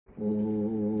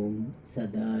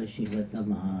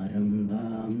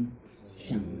सदाशिवसमारम्भां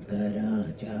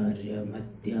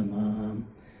शङ्कराचार्यमध्यमाम्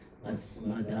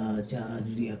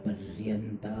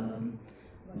अस्मदाचार्यपर्यन्तां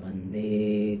वन्दे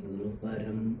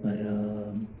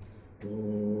गुरुपरम्पराम्। ॐ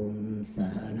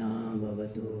सहना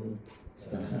भवतु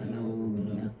सहनौ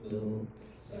भुनक्तु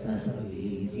सह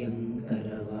वीर्यं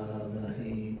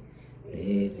करवावहै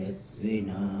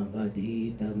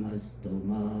तेजस्विनावधीतमस्तु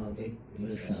मा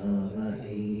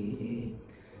विद्विषावहै।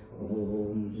 ॐ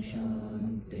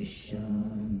शान्ति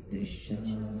शान्ति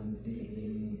शान्तिः।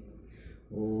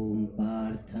 ॐ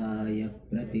पार्थाय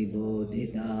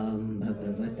प्रतिबोधितां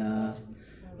भगवता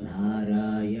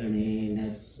नारायणेन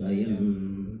स्वयं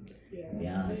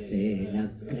व्यासेन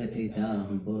ग्रथितां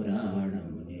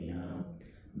पुराणमुनिना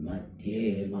मध्ये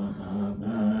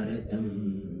महाभारतम्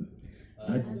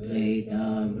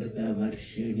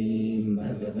अद्वैतामृतवर्षिणीं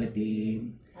भगवतीम्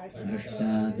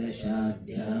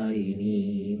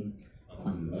अष्टादशाध्यायिनीम्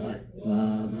अम्ब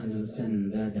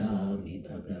त्वामनुसन्दधामि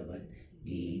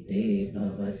भगवद्गीते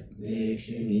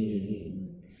भवद्वेषिणीम्।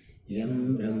 यं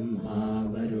ब्रह्मा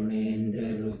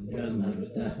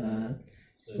वरुणेन्द्ररुद्रमरुतः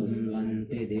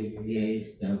स्तुन्वन्ति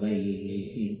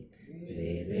दिव्यैस्तवैः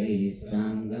वेदैः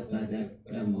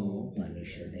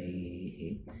साङ्गपदक्रमोपनिषदैः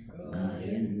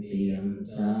गायन्ति यं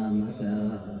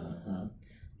सामगाः।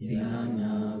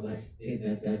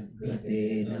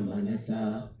 ध्यानावस्थिततद्गतेन मनसा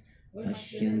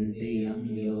पश्यन्ति यं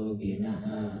योगिनः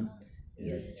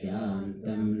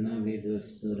यस्यान्तं न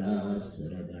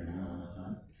विदुःसुरासुरगणाः।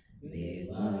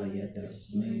 देवाय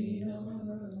तस्मै नमः।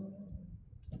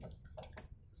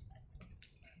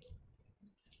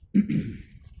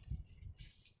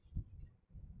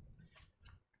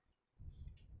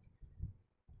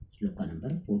 Shloka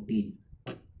number 14,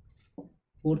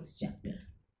 fourth chapter.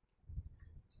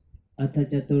 अथ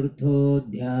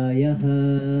चतुर्थोऽध्यायः।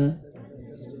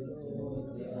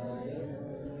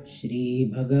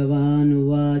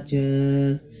 श्रीभगवानुवाच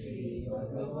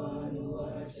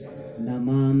न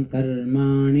मां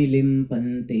कर्माणि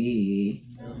लिम्पन्ति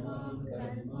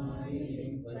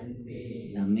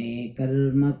न मे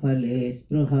कर्मफले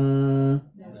स्पृहा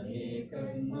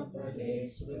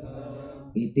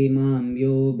इति मां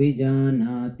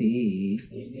योऽभिजानाति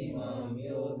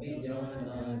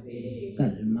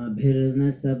कर्मभिर्न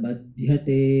स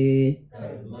बध्यते।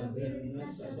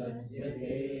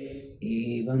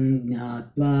 एवं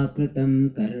ज्ञात्वा कृतं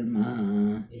कर्म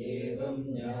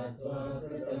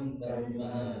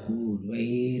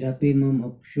पूर्वैरपि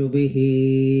मुमुक्षुभिः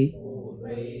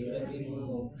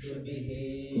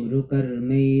कुरु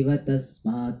कर्मैव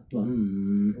तस्मात् त्वं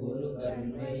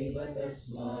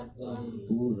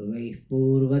पूर्वैः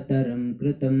पूर्वतरं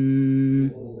कृतं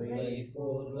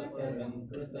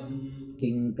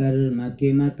किं कर्म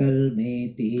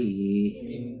किमकर्मेति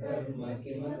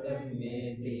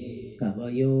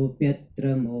कवयोऽप्यत्र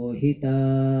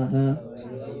मोहिताः।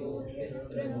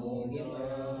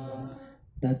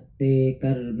 तत्ते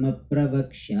कर्म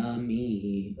प्रवक्ष्यामि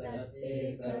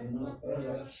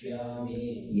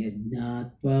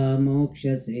यज्ञात्वा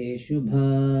मोक्षसे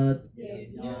शुभात्।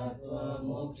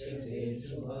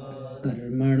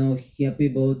 कर्मणो ह्यपि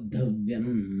बोद्धव्यं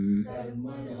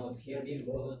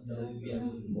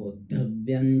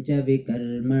च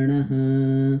विकर्मणः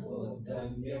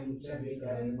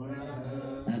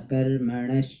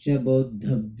अकर्मणश्च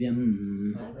बोद्धव्यम्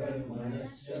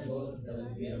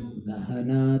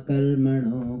गहना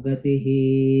कर्मणो गतिः।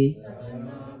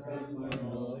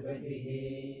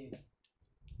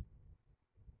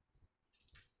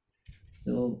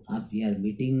 So we are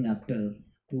meeting after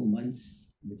 2 months.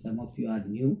 Some of you are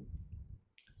new.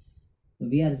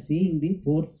 We are seeing the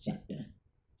fourth chapter.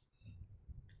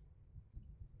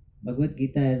 Bhagavad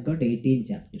Gita has got 18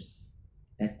 chapters.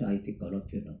 That I think all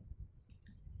of you know.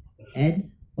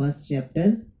 And first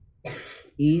chapter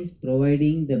is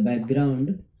providing the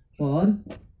background for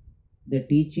the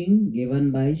teaching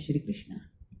given by Shri Krishna.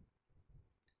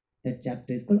 That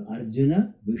chapter is called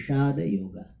Arjuna Vishada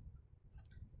Yoga.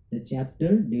 The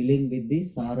chapter dealing with the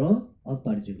sorrow of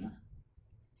Arjuna.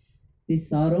 The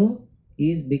sorrow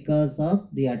is because of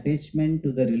the attachment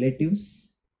to the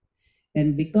relatives,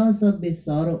 and because of the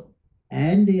sorrow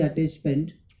and the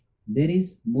attachment there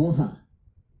is moha,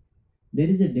 there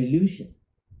is a delusion,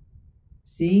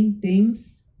 seeing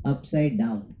things upside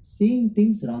down, seeing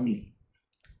things wrongly.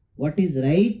 What is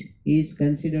right is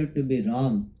considered to be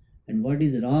wrong, and what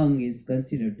is wrong is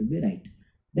considered to be right.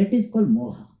 That is called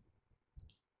moha.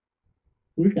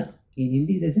 Ulta. In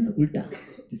Hindi there is an ulta.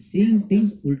 Seeing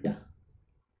things ulta.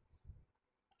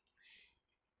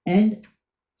 And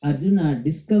Arjuna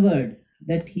discovered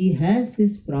that he has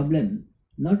this problem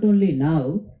not only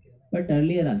now but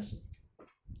earlier also.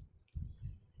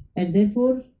 And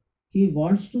therefore, he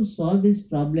wants to solve this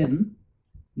problem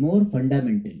more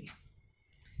fundamentally.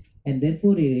 And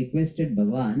therefore, he requested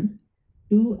Bhagavan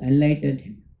to enlighten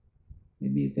him.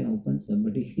 Maybe you can open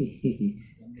somebody.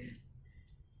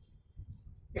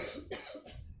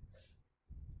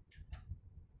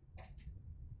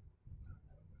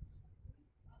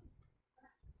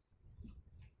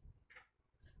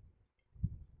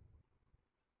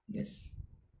 Yes.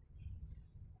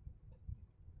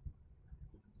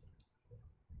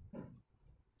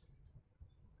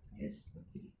 Yes.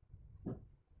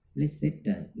 Please sit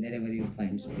wherever you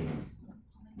find space.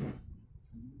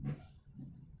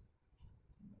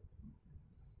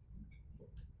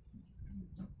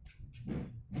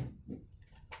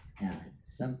 Yeah,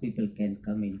 some people can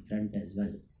come in front as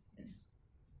well. Yes.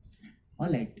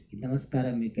 All right.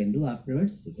 Namaskaram you can do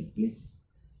afterwards. You can please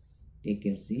take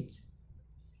your seats.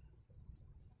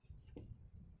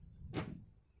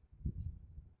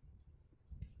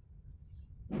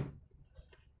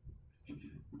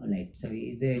 All right. So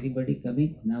is there anybody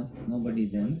coming now? Nobody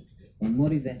there. One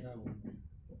more is there.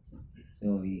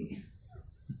 So we.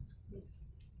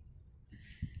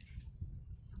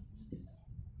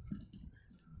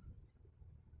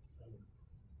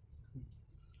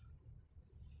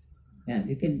 Yeah,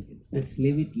 you can just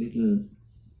leave it little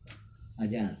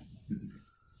ajar.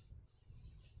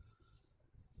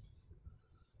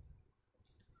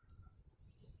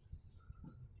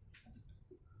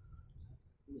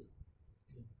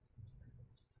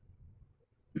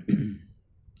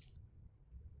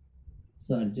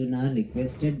 So Arjuna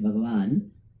requested Bhagavan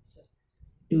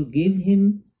to give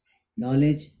him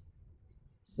knowledge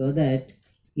so that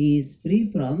he is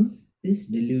free from this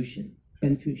delusion,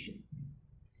 confusion.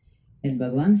 And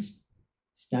Bhagavan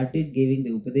started giving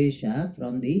the Upadesha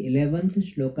from the 11th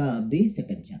shloka of the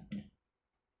second chapter,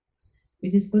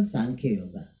 which is called Sankhya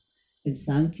Yoga. And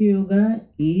Sankhya Yoga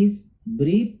is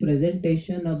brief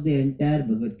presentation of the entire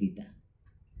Bhagavad Gita.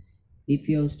 If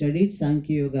you have studied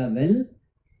Sankhya Yoga well,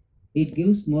 it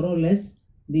gives more or less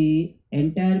the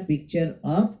entire picture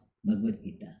of Bhagavad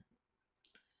Gita.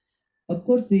 Of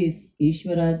course, this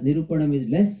Ishvara Nirupanam is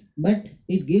less, but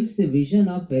it gives a vision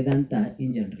of Vedanta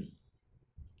in general.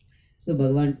 So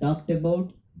Bhagavan talked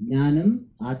about Jnanam,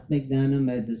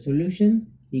 Atmajnanam as the solution.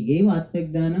 He gave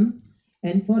Atmajnanam,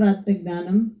 and for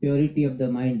Atmajnanam, purity of the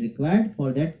mind required.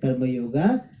 For that, Karma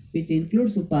Yoga, which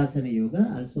includes Upasana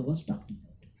Yoga, also was talked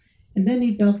about. And then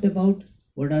he talked about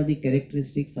what are the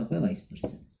characteristics of a wise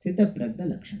person. Sthita Prajna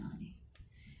Lakshanani.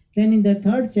 Then in the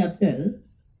third chapter,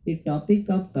 the topic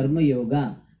of Karma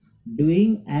Yoga,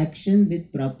 doing action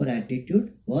with proper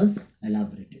attitude, was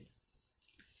elaborated.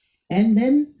 And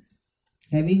then,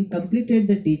 having completed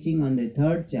the teaching on the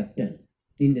third chapter,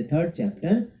 in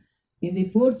the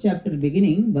fourth chapter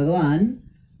beginning, Bhagavan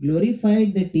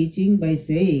glorified the teaching by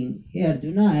saying, "Hey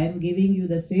Arjuna, I am giving you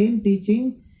the same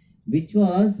teaching which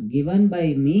was given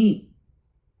by me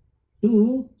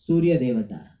to Surya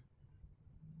Devata."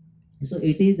 So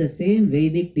it is the same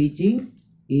Vedic teaching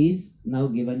is now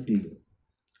given to you.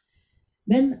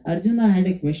 Then Arjuna had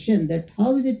a question that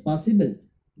how is it possible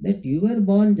that you were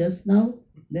born just now,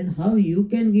 then how you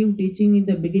can give teaching in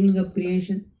the beginning of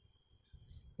creation?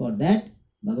 For that,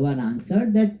 Bhagavan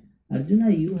answered that,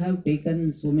 Arjuna, you have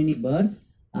taken so many births,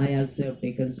 I also have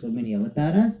taken so many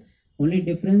avatars, only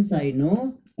difference I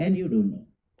know and you don't know.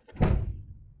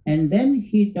 And then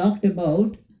he talked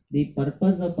about the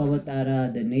purpose of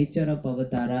avatara, the nature of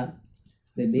avatara,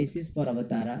 the basis for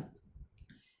avatara.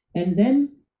 And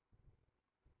then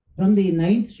from the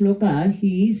 9th shloka,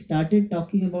 he started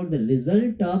talking about the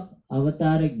result of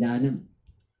avatara jnanam.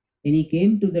 And he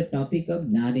came to the topic of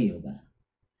Jnana Yoga.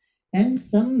 And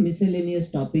some miscellaneous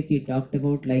topic he talked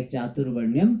about like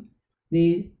Chaturvarnyam,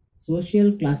 the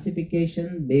social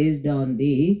classification based on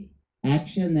the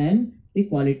action and the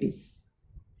qualities.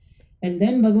 And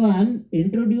then Bhagavan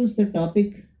introduced the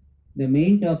topic, the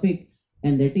main topic,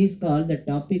 and that is called the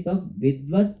topic of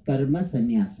Vidvat Karma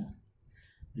Sannyasa,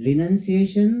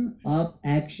 renunciation of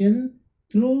action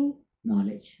through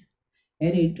knowledge.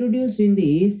 And introduced in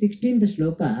the 16th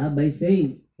shloka by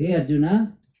saying, "Hey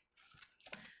Arjuna,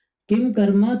 Kim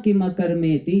karma, kim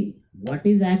akarmeti," what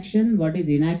is action, what is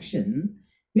inaction?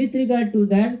 With regard to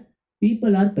that,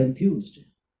 people are confused.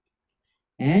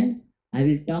 And I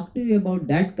will talk to you about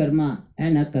that karma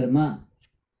and akarma,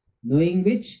 knowing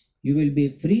which you will be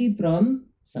free from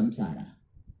samsara.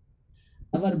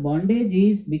 Our bondage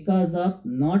is because of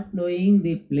not knowing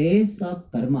the place of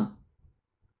karma,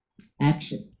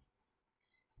 action.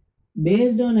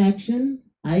 Based on action,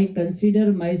 I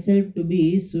consider myself to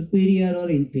be superior or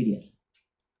inferior.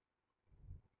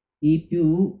 If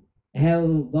you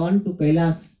have gone to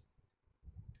Kailas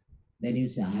then you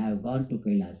say, I have gone to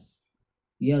Kailas.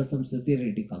 You have some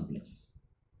superiority complex.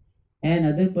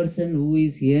 Another person who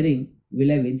is hearing will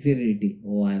have inferiority.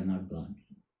 Oh, I have not gone.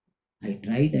 I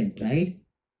tried and tried,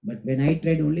 but when I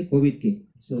tried, only COVID came.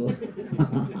 So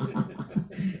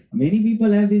many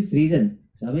people have this reason.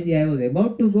 Swamiji, I was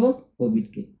about to go,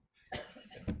 COVID came.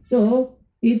 So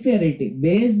inferiority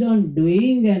based on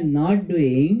doing and not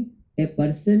doing, a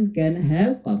person can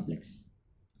have complex.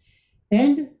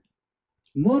 And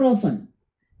more often,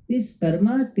 this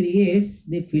karma creates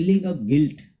the feeling of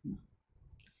guilt.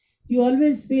 You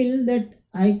always feel that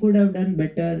I could have done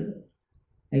better,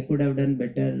 I could have done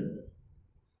better.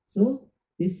 So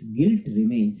this guilt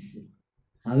remains.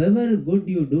 However good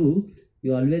you do,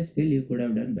 you always feel you could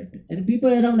have done better. And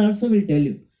people around also will tell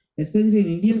you, especially in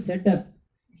Indian setup,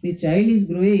 the child is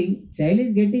growing, child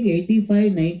is getting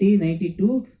 85, 90,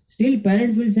 92, still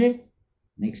parents will say,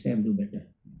 next time do better,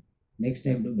 next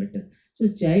time do better. So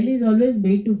child is always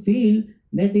made to feel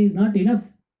that is not enough.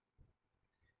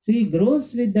 So he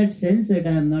grows with that sense that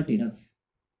I am not enough.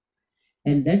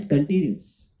 And that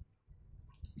continues.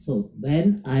 So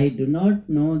when I do not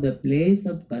know the place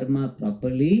of karma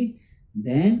properly,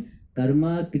 then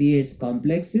karma creates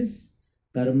complexes,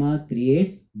 karma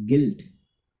creates guilt.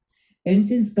 And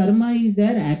since karma is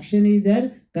there, action is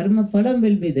there, karma phalam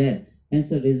will be there. And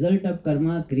so result of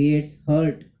karma creates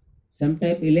hurt,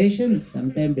 sometimes elation,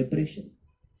 sometimes depression.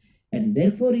 And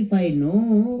therefore, if I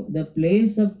know the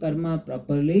place of karma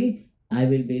properly, I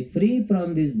will be free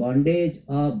from this bondage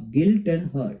of guilt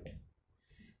and hurt,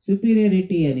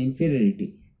 superiority and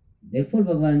inferiority. Therefore,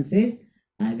 Bhagavan says,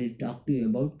 I will talk to you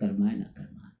about karma and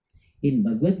akarma. In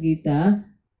Bhagavad Gita,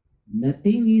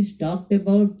 nothing is talked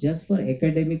about just for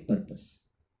academic purpose.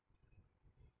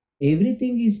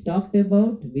 Everything is talked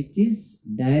about which is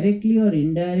directly or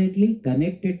indirectly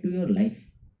connected to your life.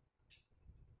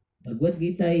 Bhagavad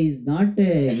Gita is not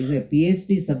is a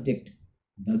PhD subject.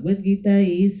 Bhagavad Gita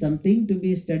is something to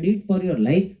be studied for your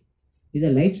life. It's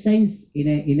a life science in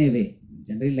a way.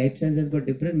 Generally, life science has got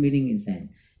different meaning in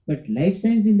science. But life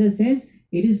science in the sense,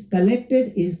 it is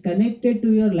connected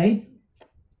to your life.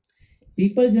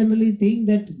 People generally think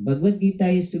that Bhagavad Gita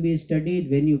is to be studied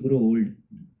when you grow old.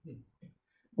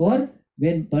 Or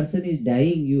when person is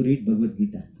dying, you read Bhagavad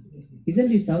Gita.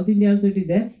 Isn't it? South India also it is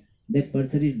there. That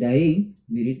person is dying,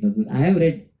 we read Bhagavad Gita. I have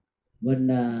read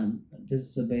one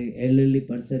just a very elderly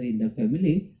person in the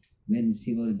family, when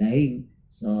she was dying,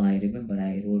 so I remember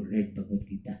I read Bhagavad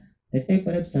Gita. That time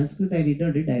perhaps Sanskrit I did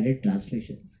not read, I read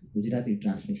translation, Gujarati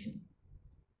translation.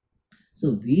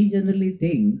 So we generally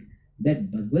think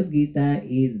that Bhagavad Gita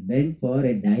is meant for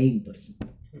a dying person.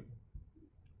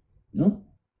 No?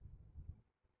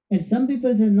 And some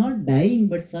people say not dying,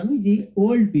 but Swamiji,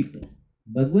 old people.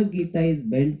 Bhagavad Gita is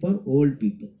meant for old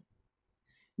people.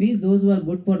 Means those who are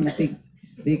good for nothing.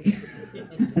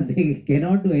 They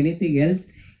cannot do anything else.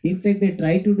 In fact, they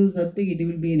try to do something, it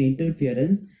will be an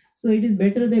interference. So it is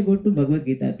better they go to Bhagavad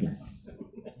Gita class.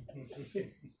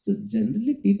 So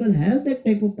generally people have that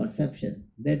type of perception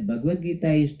that Bhagavad Gita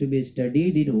is to be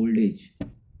studied in old age.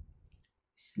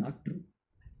 It's not true.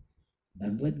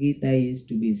 Bhagavad Gita is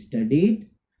to be studied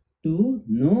to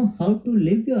know how to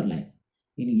live your life.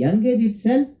 In young age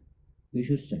itself, we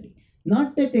should study.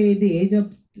 Not at the age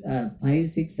of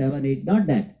 5, 6, 7, 8, not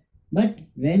that. But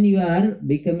when you are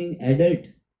becoming adult,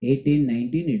 18,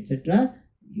 19, etc.,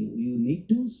 you need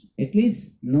to at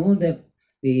least know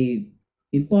the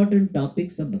important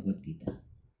topics of Bhagavad Gita.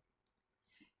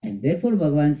 And therefore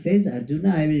Bhagavan says,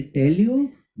 Arjuna, I will tell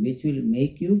you which will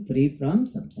make you free from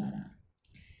samsara.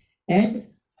 And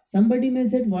somebody may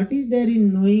say, what is there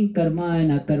in knowing karma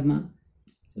and akarma?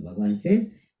 So Bhagavan says,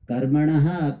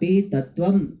 karmanaha api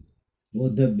tattvam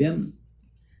bodhavyam.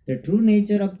 The true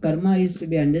nature of karma is to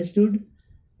be understood.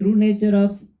 True nature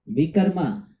of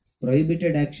vikarma,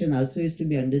 prohibited action, also is to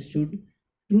be understood.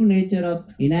 True nature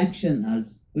of inaction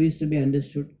also is to be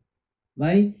understood.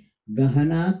 Why?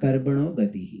 Gahana karmano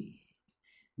gatihi.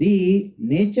 The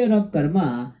nature of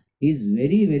karma is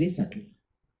very, very subtle.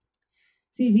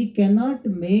 See, we cannot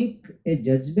make a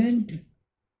judgment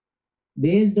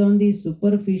based on the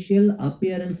superficial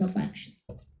appearance of action.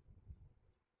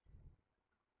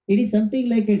 It is something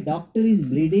like a doctor is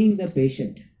bleeding the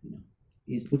patient.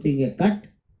 He is putting a cut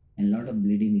and a lot of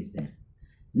bleeding is there.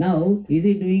 Now, is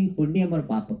he doing punyam or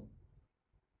papam?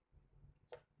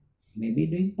 Maybe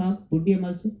doing punyam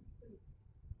also.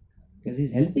 Because he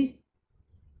is helping.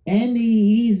 And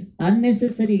he is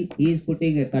unnecessary. He is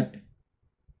putting a cut.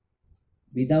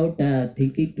 Without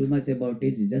thinking too much about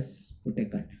it, he just put a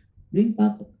cut. Doing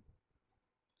papam.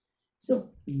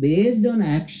 So, based on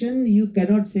action, you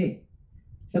cannot say.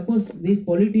 Suppose these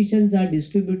politicians are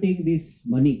distributing this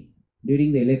money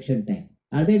during the election time.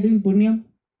 Are they doing punyam?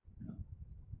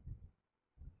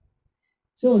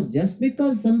 So just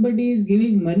because somebody is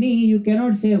giving money, you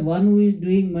cannot say one who is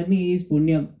doing money is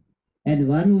punyam and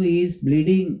one who is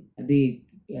bleeding, the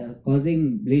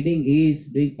causing bleeding is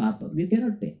doing papa. You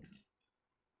cannot take.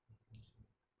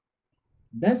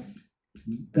 Thus,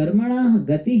 karmana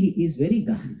gati is very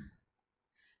gahana.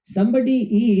 Somebody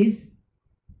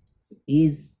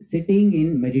is sitting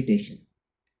in meditation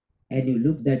and you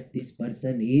look that this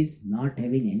person is not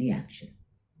having any action.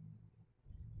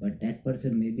 But that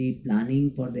person may be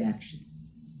planning for the action.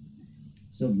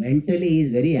 So mentally he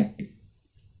is very active.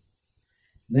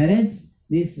 Whereas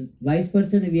this wise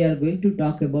person we are going to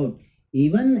talk about,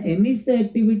 even amidst the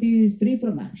activity is free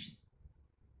from action.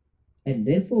 And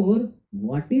therefore,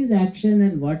 what is action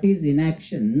and what is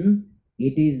inaction,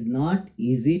 it is not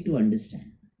easy to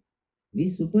understand. We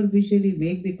superficially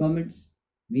make the comments.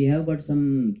 We have got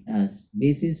some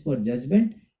basis for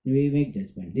judgment. We make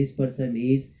judgment. This person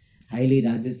is highly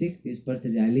rajasic, this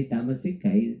person is highly tamasic,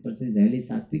 this person is highly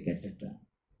sattvic, etc.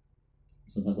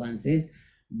 So Bhagavan says,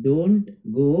 don't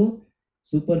go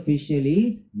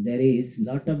superficially. There is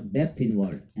lot of depth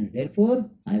involved, and therefore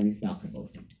I will talk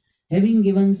about it. Having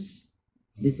given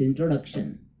this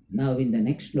introduction, now in the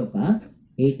next shloka,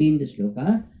 18th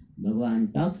shloka,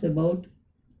 Bhagavan talks about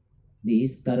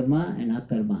this karma and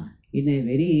akarma in a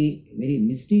very, very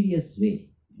mysterious way,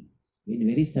 in a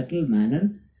very subtle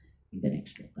manner in the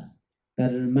next shloka.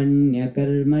 Karmanya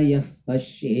karmayah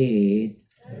pashet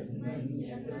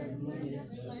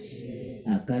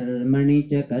akarmani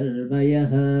cha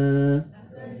karmayah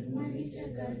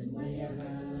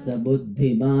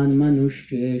sabuddhiman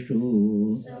manusheshu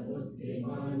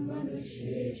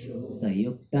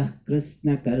sayuktah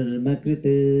krishna karma krit.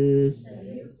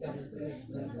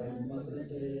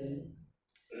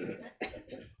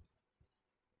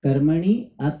 Karmani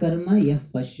akarma yah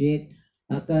pashet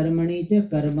akarmani cha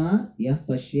karma yah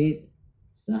pashet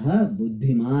saha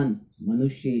buddhiman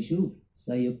manusheshu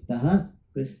sayuktah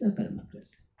krishna karma krit.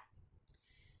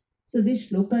 So this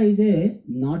shloka is a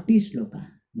naughty shloka.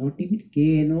 Naughty means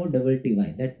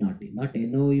K-N-O-T-T-Y, that naughty, not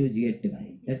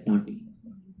N-O-U-G-H-T-Y, that naughty.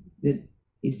 There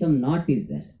is some knot is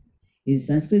there. In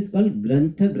Sanskrit it's called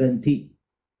Grantha Granthi.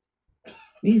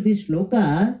 Means this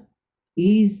shloka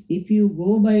is, if you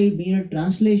go by mere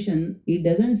translation, it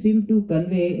doesn't seem to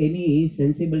convey any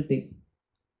sensible thing.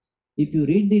 If you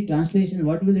read the translation,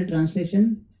 what will the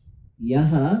translation?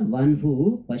 Yaha, one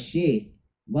who, pashet,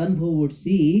 one who would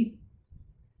see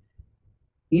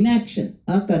inaction,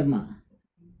 akarma,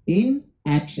 in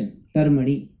action,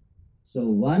 karmani. So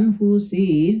one who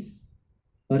sees,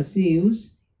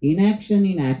 perceives inaction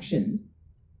in action,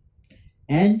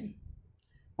 and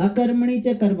akarmani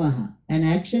cha karmaha, an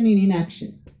action in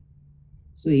inaction.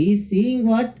 So he is seeing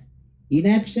what?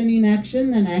 Inaction in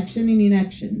action and action in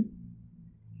inaction.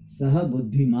 Saha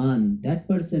buddhiman, that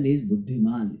person is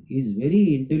buddhiman, is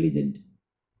very intelligent.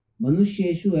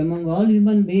 Manusheshu, among all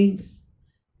human beings.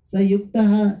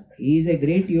 Sayuktaha, he is a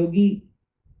great yogi.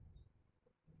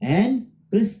 And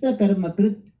Krishna karma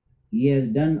krit, he has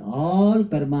done all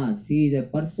karmas. He is a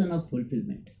person of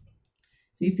fulfillment.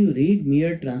 So if you read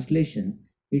mere translation,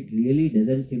 it really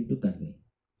doesn't seem to convey.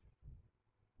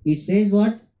 It says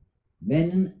what?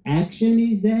 When action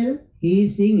is there, he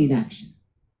is seeing inaction.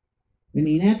 When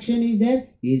inaction is there,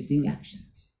 he is seeing action.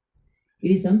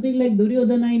 It is something like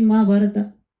Duryodhana in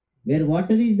Mahabharata. Where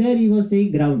water is there, he was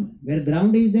seeing ground. Where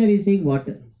ground is there, he is seeing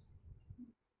water.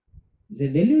 It's a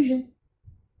delusion.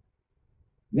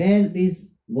 Where this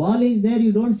wall is there,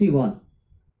 you don't see wall.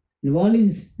 The wall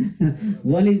is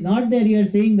wall is not there, you are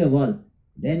seeing the wall.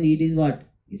 Then it is what?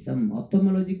 It's some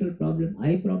ophthalmological problem,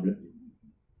 eye problem.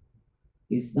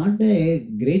 It's not a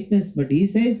greatness, but he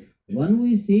says one who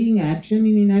is seeing action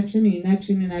in inaction,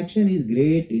 inaction in action is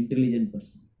great, intelligent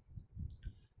person.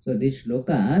 So this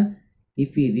shloka,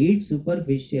 if we read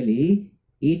superficially,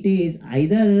 it is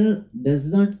either does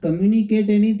not communicate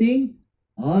anything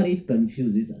or it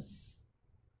confuses us.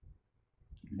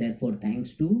 Therefore,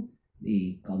 thanks to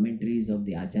the commentaries of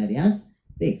the Acharyas,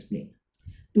 they explain.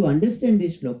 To understand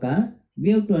this shloka,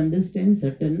 we have to understand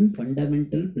certain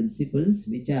fundamental principles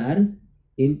which are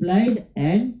implied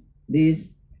and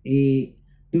this to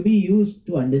be used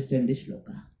to understand this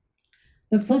shloka.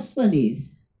 The first one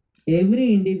is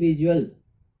every individual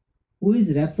who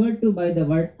is referred to by the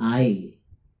word I.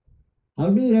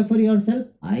 How do you refer yourself?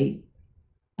 I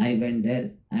went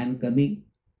there, I am coming.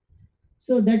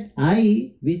 So that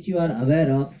I which you are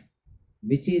aware of,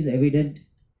 which is evident,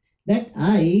 that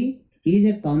I is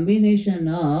a combination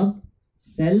of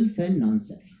self and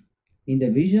non-self. In the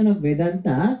vision of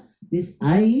Vedanta, this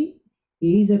I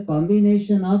is a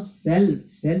combination of self.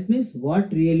 Self means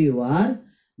what really you are,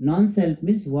 non-self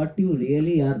means what you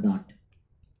really are not.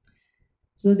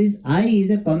 So this I is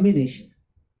a combination,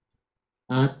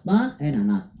 Atma and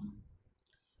Anatma.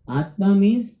 Atma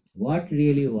means what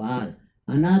really you are.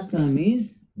 Anatma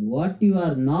means what you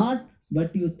are not,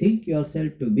 but you think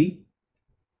yourself to be.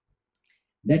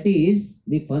 That is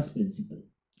the first principle.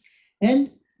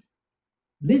 And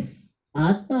this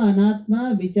Atma,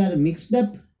 Anatma, which are mixed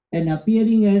up and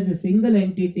appearing as a single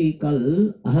entity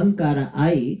called Ahankara,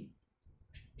 I,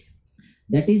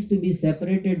 that is to be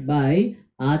separated by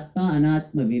Atma,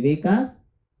 Anatma, Viveka,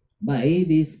 by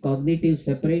this cognitive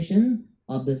separation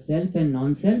of the self and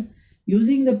non-self,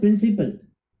 using the principle,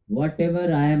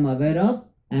 whatever I am aware of,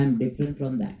 I am different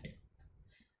from that.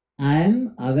 I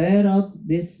am aware of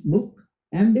this book,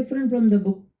 I am different from the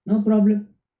book, no problem.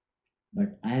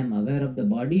 But I am aware of the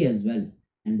body as well,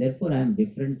 and therefore I am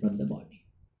different from the body.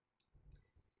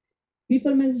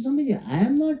 People may say, Swamiji, I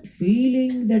am not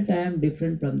feeling that I am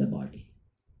different from the body.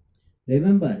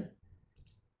 Remember,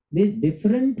 this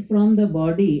different from the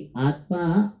body,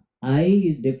 Atma, I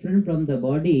is different from the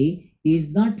body,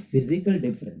 is not physical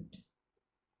difference.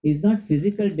 Is not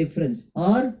physical difference,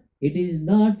 or it is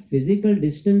not physical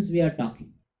distance we are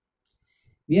talking.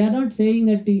 We are not saying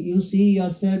that you see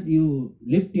yourself, you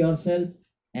lift yourself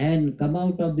and come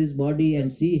out of this body and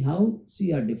see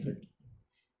you are different.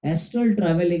 Astral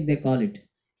traveling, they call it.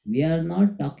 We are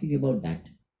not talking about that.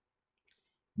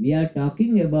 We are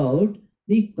talking about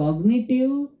the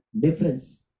cognitive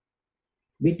difference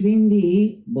between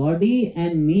the body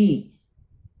and me.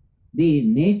 The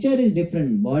nature is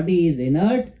different. Body is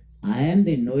inert. I am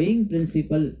the knowing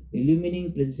principle,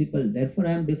 illumining principle. Therefore,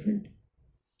 I am different.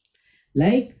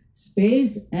 Like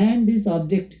space and this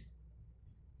object,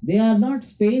 they are not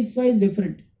space-wise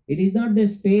different. It is not that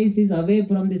space is away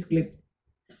from this clip,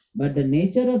 but the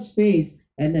nature of space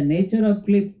and the nature of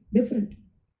clip different.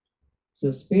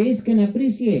 So space can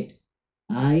appreciate,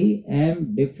 I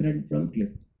am different from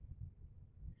clip.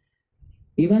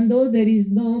 Even though there is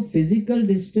no physical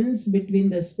distance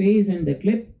between the space and the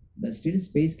clip, but still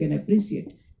space can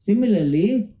appreciate.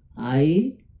 Similarly,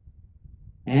 I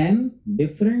am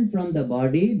different from the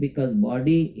body because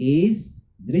body is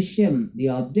Drishyam, the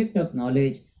object of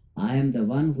knowledge. I am the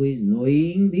one who is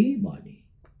knowing the body.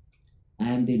 I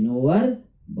am the knower,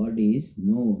 body is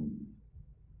known.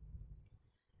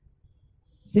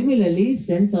 Similarly,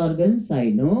 sense organs I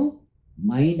know,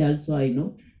 mind also I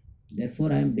know.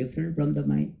 Therefore, I am different from the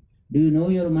mind. Do you know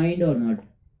your mind or not?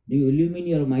 Do you illumine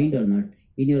your mind or not?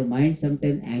 In your mind,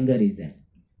 sometimes anger is there.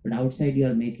 But outside, you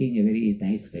are making a very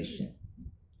nice question.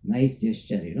 Nice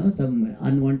gesture, some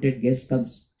unwanted guest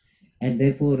comes and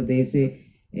therefore they say,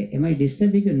 am I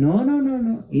disturbing you?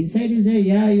 No. Inside you say,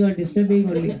 yeah, you are disturbing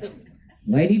only.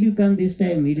 Why did you come this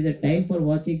time? It is a time for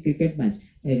watching cricket match.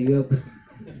 And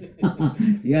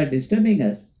you are disturbing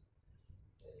us.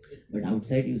 But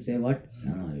outside you say what?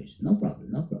 No, it's no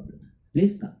problem.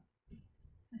 Please come.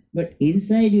 But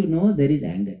inside there is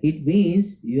anger. It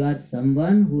means you are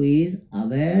someone who is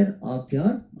aware of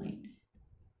your mind.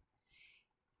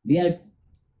 We are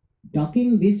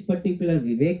talking this particular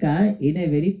Viveka in a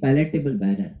very palatable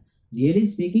manner. Really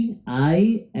speaking,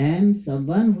 I am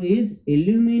someone who is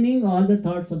illumining all the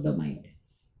thoughts of the mind.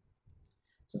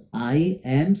 So I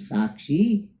am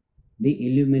Sakshi, the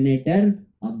illuminator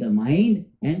of the mind,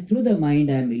 and through the mind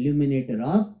I am illuminator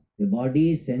of the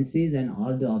body, senses and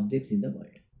all the objects in the world.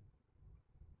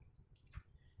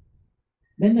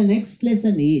 Then the next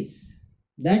lesson is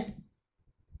that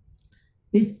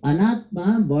this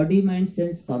Anatma, body, mind,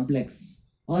 sense complex,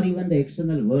 or even the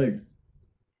external world,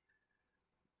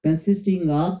 consisting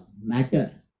of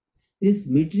matter, this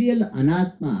material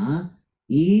Anatma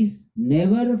is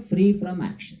never free from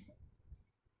action.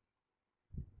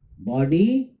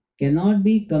 Body cannot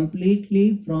be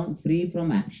completely free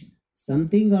from action.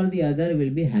 Something or the other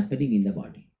will be happening in the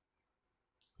body.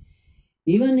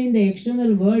 Even in the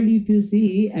external world, if you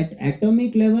see at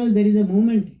atomic level, there is a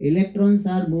movement. Electrons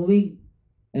are moving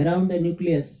around the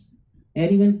nucleus. And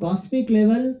even cosmic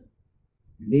level,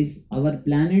 our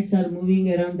planets are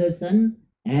moving around the sun,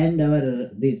 and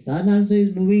the sun also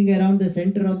is moving around the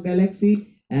center of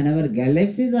galaxy, and our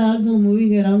galaxies are also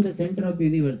moving around the center of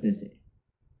universe, they say.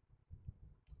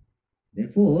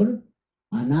 Therefore,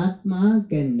 Anatma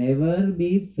can never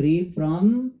be free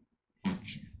from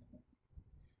action.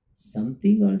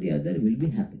 Something or the other will be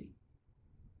happening.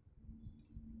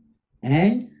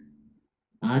 And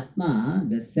Atma,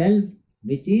 the self,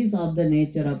 which is of the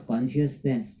nature of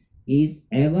consciousness, is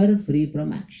ever free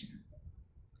from action.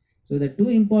 So the two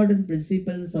important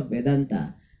principles of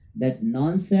Vedanta, that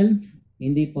non-self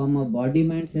in the form of body,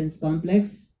 mind, sense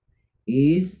complex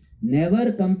is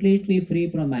never completely free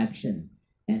from action,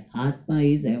 and Atma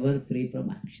is ever free from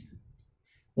action.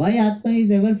 Why Atma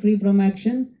is ever free from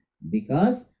action?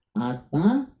 Because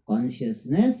Atma,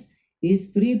 consciousness,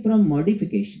 is free from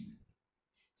modification.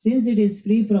 Since it is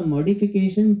free from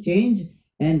modification, change,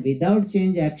 and without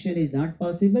change action is not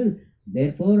possible,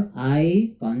 therefore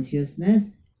I,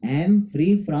 consciousness, am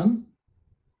free from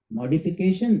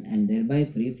modification and thereby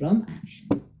free from action.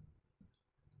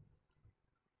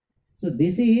 So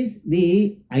this is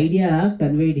the idea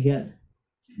conveyed here,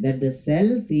 that the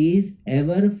self is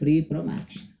ever free from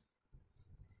action.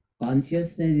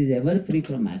 Consciousness is ever free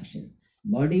from action.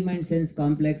 Body, mind, sense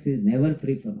complex is never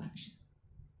free from action.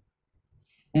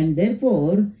 And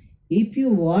therefore, if you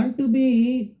want to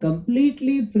be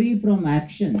completely free from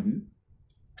action,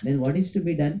 then what is to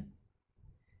be done?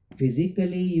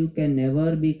 Physically, you can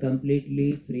never be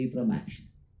completely free from action.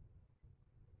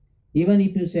 Even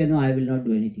if you say, no, I will not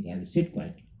do anything, I will sit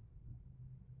quietly.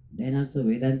 Then also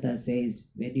Vedanta says,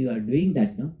 when you are doing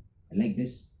that, no, like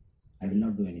this, I will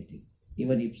not do anything.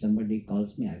 Even if somebody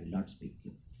calls me, I will not speak to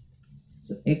you.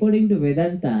 So according to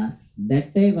Vedanta,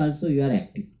 that time also you are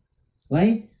active.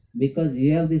 Why? Because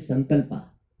you have this sankalpa.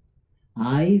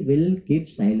 I will keep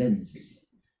silence.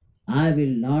 I will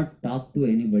not talk to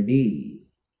anybody.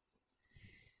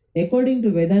 According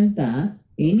to Vedanta,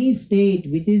 any state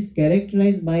which is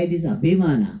characterized by this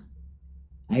abhimana,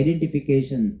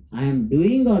 identification, I am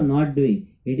doing or not doing,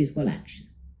 it is called action.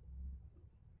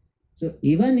 So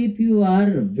even if you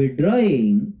are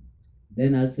withdrawing,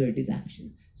 then also it is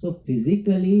action. So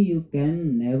physically you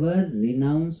can never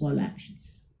renounce all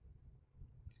actions.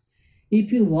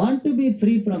 If you want to be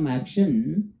free from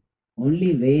action,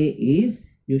 only way is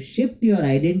you shift your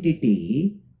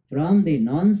identity from the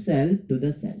non-self to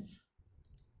the self.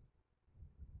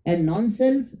 And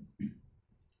non-self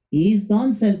is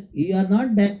non-self. You are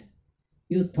not that.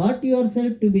 You thought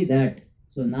yourself to be that.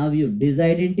 So now you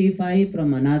disidentify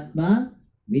from Anatma,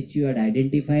 which you had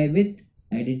identified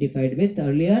with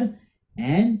earlier,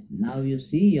 and now you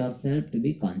see yourself to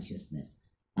be consciousness.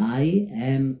 I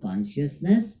am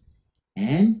consciousness,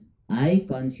 and I,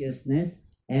 consciousness,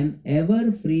 am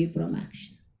ever free from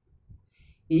action.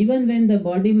 Even when the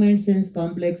body, mind, sense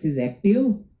complex is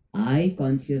active, I,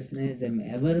 consciousness, am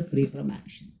ever free from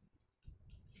action.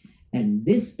 And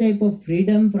this type of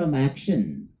freedom from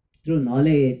action through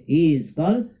knowledge is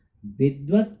called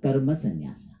Vidvat Karma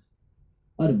Sannyasa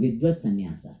or Vidvat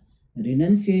Sannyasa.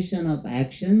 Renunciation of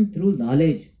action through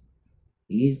knowledge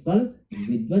is called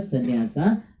Vidvat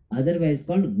Sannyasa, otherwise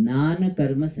called Gnana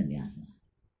Karma Sannyasa.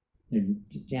 The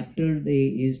chapter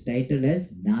is titled as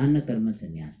Gnana Karma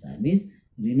Sannyasa, means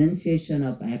renunciation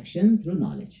of action through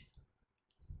knowledge.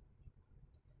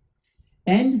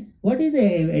 And what is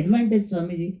the advantage,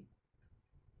 Swamiji?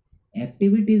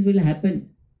 Activities will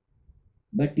happen,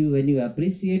 but when you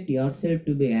appreciate yourself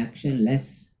to be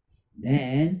actionless,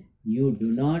 then you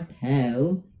do not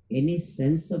have any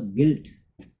sense of guilt.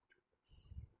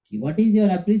 What is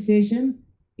your appreciation?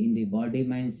 In the body,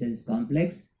 mind, sense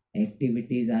complex,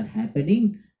 activities are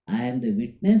happening. I am the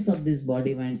witness of this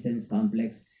body, mind, sense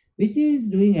complex, which is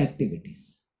doing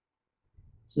activities.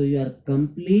 So you are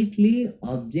completely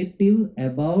objective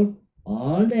about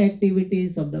all the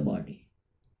activities of the body,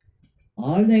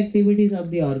 all the activities of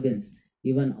the organs,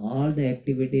 even all the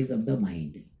activities of the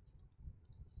mind.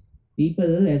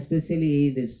 People,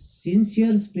 especially the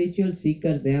sincere spiritual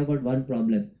seekers, they have got one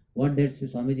problem. What that's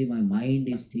Swamiji, my mind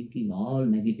is thinking all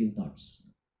negative thoughts.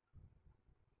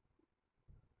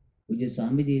 Which is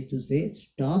Swamiji is to say,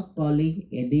 stop calling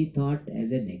any thought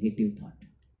as a negative thought.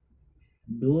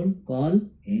 Don't call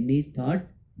any thought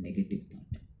negative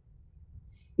thought.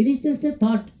 It is just a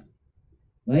thought.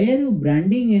 Why are you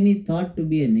branding any thought to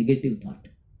be a negative thought?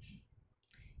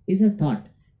 It's a thought.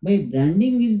 By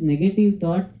branding this negative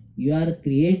thought, you are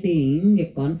creating a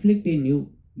conflict in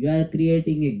you. You are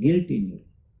creating a guilt in you.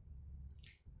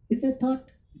 It's a thought.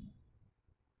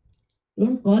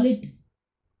 Don't call it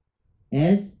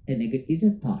as a negative. It's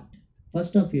a thought.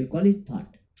 First of all, call it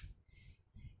thought.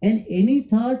 And any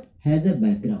thought has a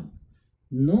background.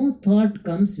 No thought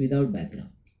comes without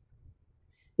background.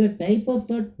 The type of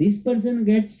thought this person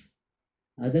gets,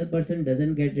 other person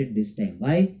doesn't get it this time.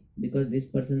 Why? Because this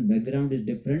person's background is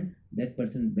different, that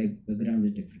person's background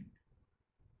is different.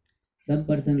 Some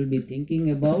person will be thinking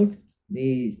about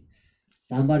the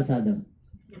Sambar Sadam.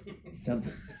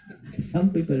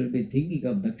 Some people will be thinking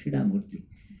of Dakshinamurti.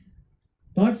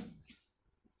 Thoughts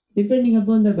depending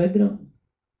upon the background.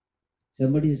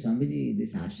 Somebody says, Swamiji,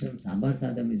 this ashram, Sabar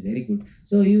Sadham is very good.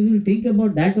 So you will think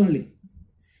about that only.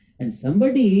 And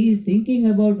somebody is thinking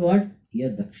about what? Here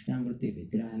Dakshinamurti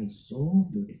Vigraha is so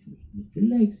beautiful. You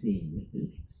feel like seeing, you feel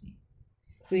like seeing.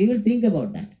 So you will think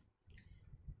about that.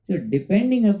 So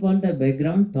depending upon the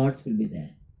background, thoughts will be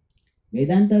there.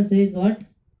 Vedanta says what?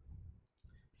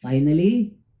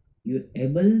 Finally,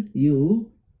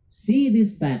 you see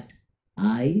this fact.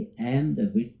 I am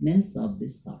the witness of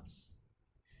these thoughts.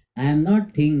 I am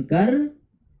not thinker.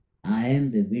 I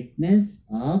am the witness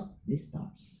of these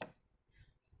thoughts.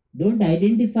 Don't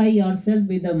identify yourself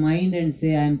with the mind and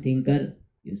say I am thinker.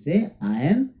 You say I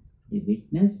am the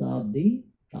witness of the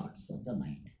thoughts of the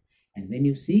mind. And when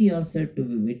you see yourself to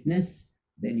be witness,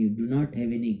 then you do not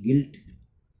have any guilt.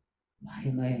 Why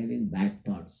am I having bad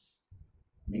thoughts?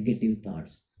 Negative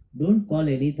thoughts. Don't call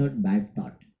any thought bad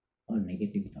thought or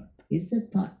negative thought. It's a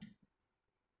thought.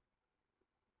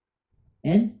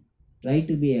 And try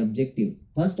to be objective.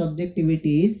 First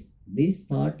objectivity is this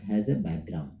thought has a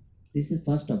background. This is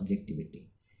first objectivity.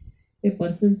 A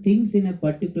person thinks in a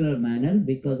particular manner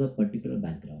because of particular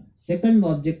background. Second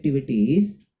objectivity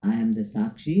is I am the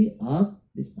Sakshi of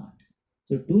this thought.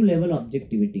 So two level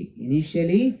objectivity.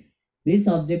 Initially, this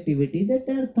objectivity that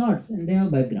they are thoughts and they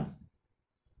have background.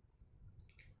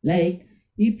 Like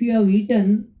if you have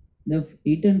eaten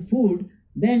food,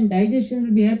 then digestion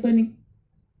will be happening,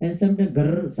 and sometimes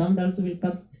grrr sound also will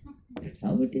come. That's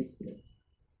how it is.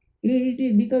 It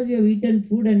is because you have eaten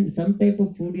food and some type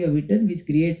of food you have eaten which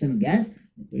creates some gas.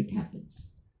 It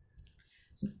happens.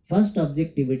 So first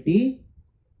objectivity,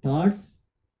 thoughts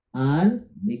are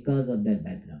because of their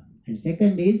background, and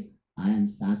second is I am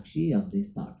Sakshi of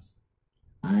these thoughts.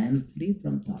 I am free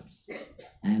from thoughts.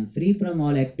 I am free from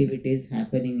all activities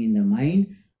happening in the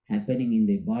mind, happening in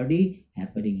the body,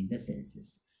 happening in the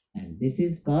senses. And this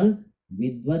is called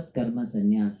Vidvat Karma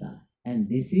Sannyasa. And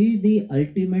this is the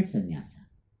ultimate sannyasa.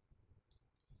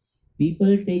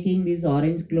 People taking these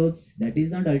orange clothes, that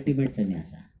is not ultimate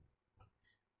sannyasa.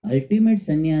 Ultimate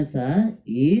sannyasa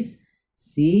is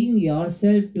seeing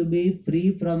yourself to be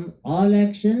free from all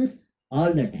actions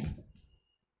all the time.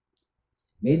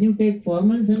 When you take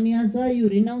formal sannyasa, you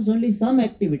renounce only some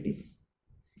activities.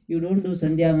 You don't do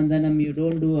Sandhya Vandanam, you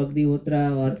don't do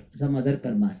Agnihotra or some other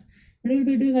karmas, but you will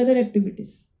be doing other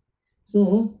activities.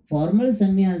 So, formal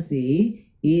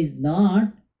sannyasi is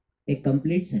not a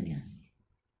complete sannyasi.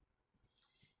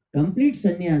 Complete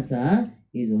sannyasa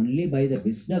is only by the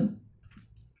wisdom.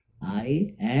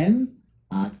 I am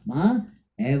Atma,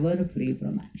 ever free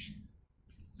from action.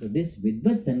 So, this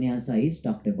Vidvat sannyasa is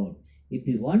talked about. If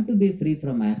you want to be free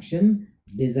from action,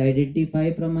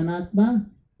 disidentify from Anatma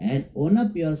and own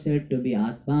up yourself to be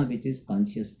Atma, which is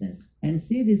consciousness. And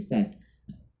see this fact,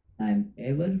 I am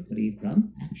ever free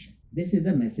from action. This is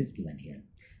the message given here.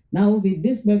 Now, with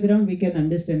this background, we can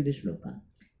understand this shloka.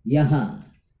 Yaha,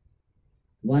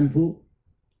 one who,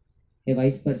 a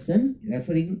wise person,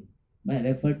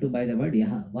 referred to by the word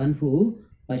Yaha, one who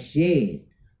pashet,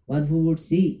 one who would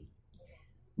see.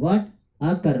 What?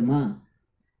 Akarma,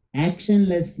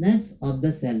 actionlessness of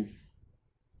the self.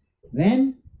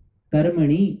 When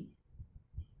karmani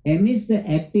emits the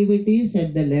activities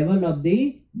at the level of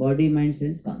the body, mind,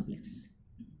 sense complex.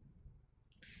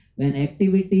 When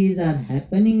activities are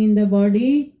happening in the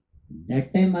body,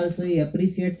 that time also he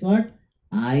appreciates what?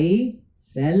 I,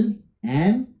 self,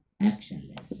 am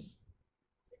actionless.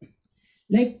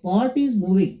 Like pot is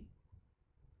moving.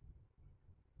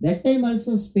 That time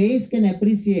also space can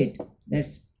appreciate that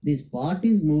this pot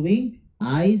is moving,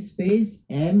 I, space,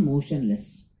 am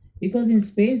motionless. Because in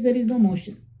space there is no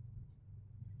motion.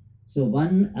 So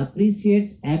one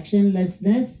appreciates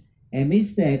actionlessness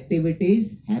amidst the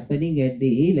activities happening at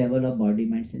the level of body,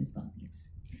 mind, sense complex.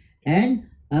 And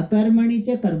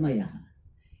akarmanicha karmayaha.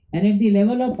 And at the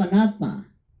level of panatma,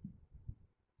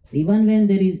 even when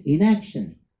there is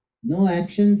inaction, no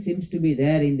action seems to be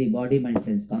there in the body, mind,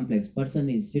 sense complex. Person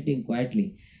is sitting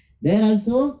quietly. There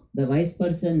also the wise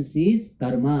person sees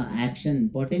karma, action,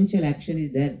 potential action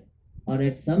is there, or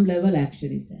at some level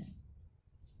action is there.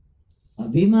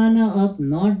 Abhimana of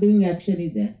not doing action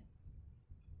is there.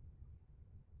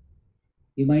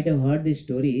 You might have heard the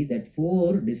story that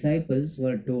 4 disciples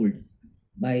were told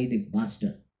by the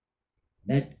master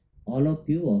that all of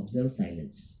you observe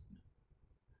silence.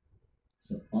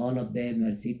 So all of them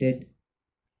were seated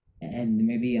and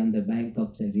maybe on the bank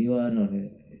of a river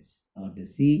or the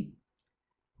sea.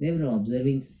 They were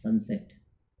observing sunset.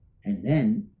 And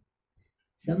then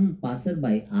some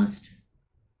passerby asked,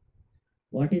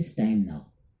 what is time now?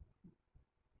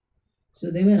 So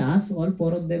they were asked, all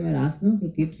 4 of them were asked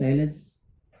to keep silence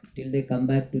till they come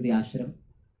back to the ashram.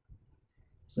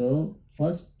 So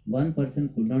first one person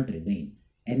could not remain.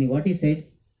 And what he said,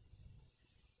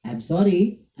 I'm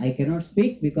sorry, I cannot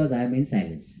speak because I am in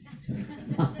silence.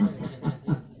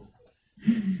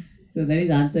 So that is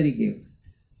the answer he gave.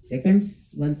 Second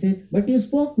one said, but you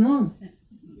spoke, no?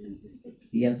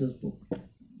 He also spoke.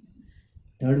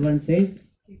 Third one says,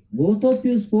 both of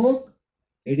you spoke,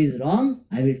 it is wrong,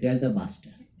 I will tell the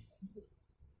master.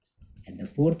 And the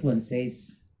fourth one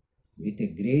says, with a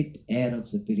great air of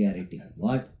superiority,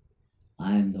 what?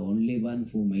 I am the only one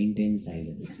who maintains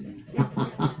silence.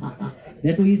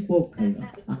 That we spoke.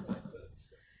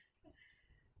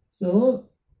 So,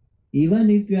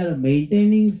 even if you are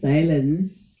maintaining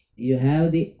silence, you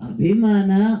have the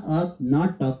abhimana of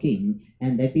not talking,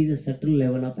 and that is a subtle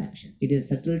level of action. It is a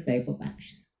subtle type of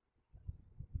action.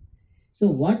 So,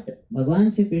 what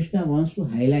Bhagavan Shri Krishna wants to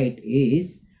highlight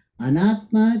is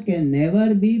Anatma can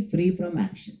never be free from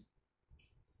action.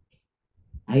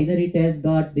 Either it has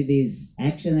got this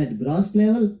action at gross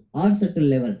level or subtle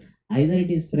level. Either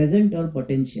it is present or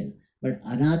potential. But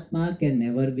Anatma can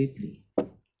never be free.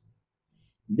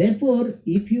 Therefore,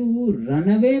 if you run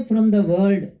away from the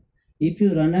world, if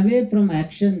you run away from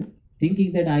action,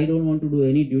 thinking that I don't want to do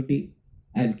any duty,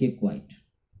 I'll keep quiet.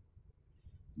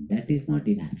 That is not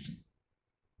inaction.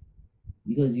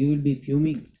 Because you will be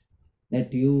fuming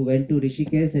that you went to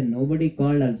Rishikesh and nobody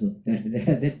called also.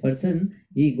 That person,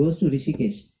 he goes to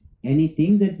Rishikesh and he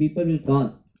thinks that people will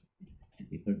call. And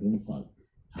people don't call.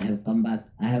 I have come back.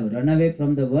 I have run away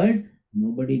from the world.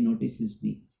 Nobody notices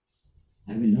me.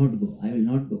 I will not go. I will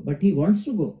not go. But he wants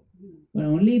to go. But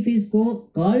only if he is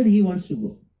called, he wants to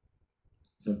go.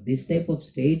 So this type of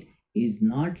state is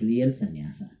not real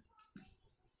sannyasa.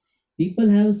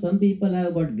 Some people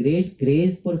have got great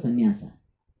craze for sannyasa.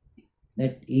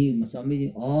 That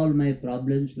Swamiji, all my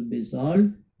problems will be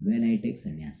solved when I take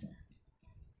sannyasa.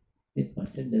 That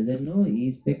person doesn't know. He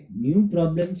expects new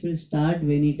problems will start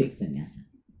when he takes sannyasa.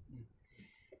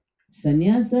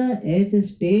 Sannyasa as a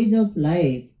stage of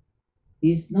life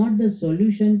is not the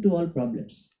solution to all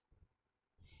problems.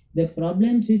 The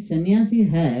problems which sannyasi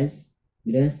has,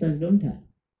 grihasthas don't have.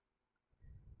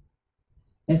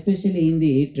 Especially in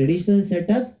the traditional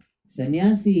setup,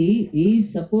 sannyasi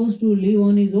is supposed to live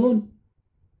on his own.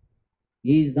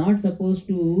 He is not supposed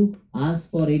to ask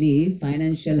for any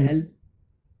financial help.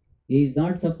 He is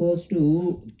not supposed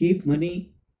to keep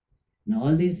money. Now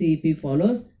all this, if he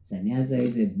follows, sannyasa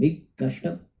is a big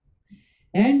custom.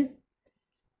 And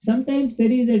sometimes there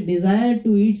is a desire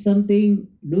to eat something,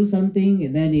 do something,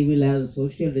 and then he will have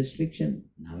social restriction.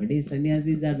 Nowadays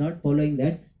sannyasis are not following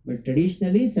that, but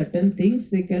traditionally certain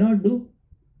things they cannot do.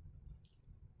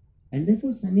 And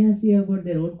therefore sannyasi have got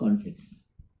their own conflicts.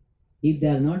 If they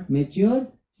are not mature,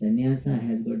 sannyasa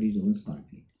has got its own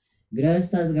conflict.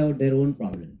 Grihasthas got their own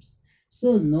problems.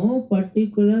 So no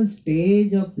particular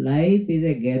stage of life is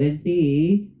a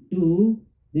guarantee to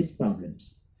these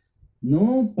problems.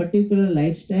 No particular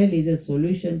lifestyle is a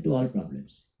solution to all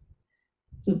problems.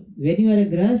 So when you are a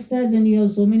grihasthas and you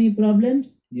have so many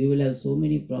problems, you will have so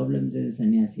many problems as a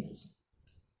sannyasi also.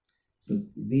 So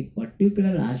the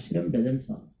particular ashram doesn't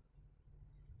solve.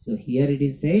 So here it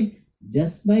is said,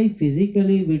 just by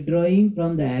physically withdrawing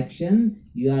from the action,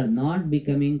 you are not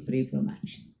becoming free from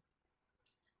action.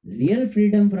 Real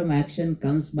freedom from action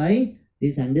comes by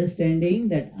this understanding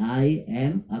that I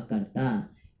am a karta.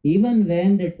 Even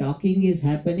when the talking is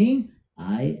happening,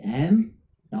 I am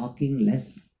talking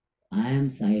less. I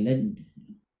am silent.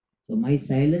 So my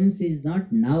silence is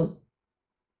not now.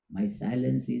 My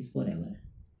silence is forever.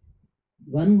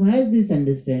 One who has this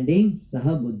understanding,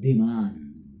 saha buddhiman.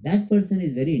 That person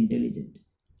is very intelligent.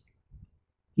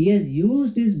 He has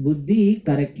used his buddhi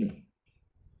correctly.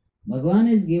 Bhagavan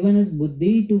has given us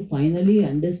buddhi to finally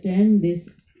understand this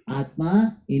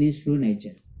Atma in its true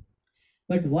nature.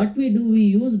 But what we do, we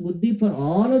use buddhi for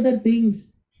all other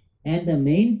things, and the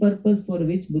main purpose for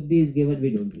which buddhi is given,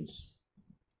 we don't use.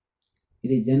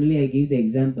 It is generally, I give the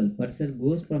example, person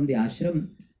goes from the ashram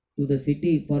to the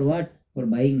city for what? For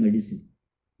buying medicine.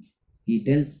 He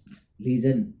tells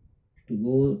reason to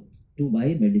go to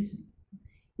buy medicine.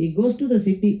 He goes to the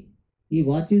city, he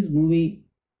watches movie,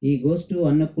 he goes to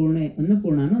Annapurna,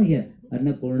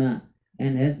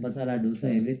 and has masala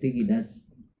dosa, everything he does.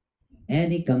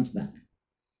 And he comes back.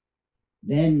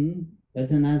 Then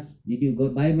person asks, did you go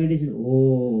buy medicine?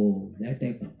 Oh, that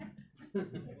type of.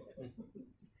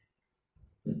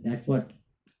 That's what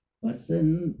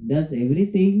person does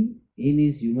everything in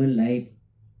his human life,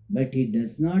 but he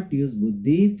does not use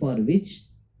buddhi for which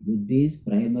buddhi is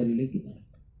primarily given.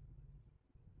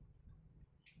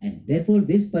 And therefore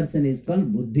this person is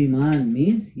called buddhiman,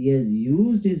 means he has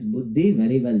used his buddhi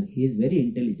very well. He is very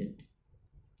intelligent.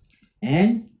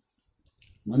 And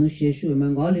Manusheshu,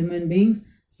 among all human beings,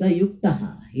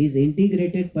 Sayuktaha, he is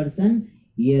integrated person.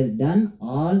 He has done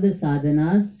all the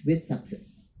sadhanas with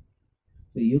success.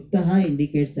 So Yuktaha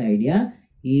indicates the idea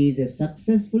he is a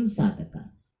successful sadhaka.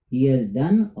 He has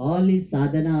done all his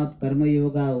sadhana of karma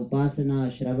yoga,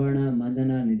 upasana, shravana,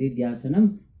 mandana,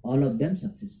 nididhyasanam, all of them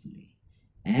successfully.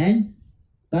 And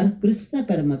Krishna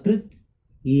karma krit,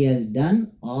 he has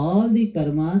done all the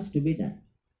karmas to be done.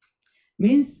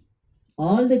 Means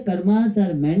all the karmas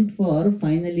are meant for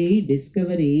finally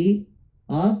discovery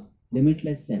of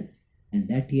limitless self, and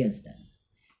that he has done.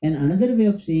 And another way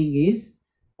of seeing is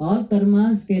all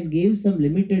karmas can give some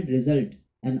limited result,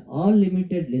 and all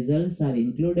limited results are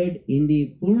included in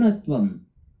the purnatvam,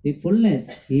 the fullness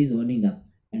he is owning up,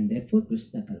 and therefore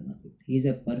Krishna karma. He is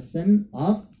a person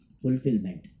of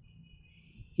fulfillment.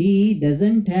 He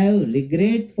doesn't have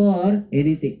regret for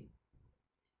anything.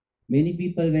 Many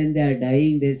people, when they are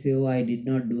dying, they say, oh, I did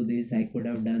not do this, I could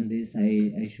have done this,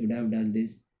 I should have done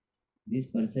this. This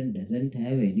person doesn't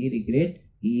have any regret.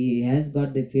 He has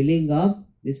got the feeling of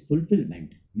this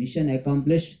fulfillment. Mission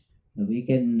accomplished. We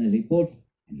can report.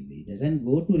 He doesn't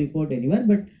go to report anywhere,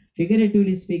 but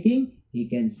figuratively speaking, he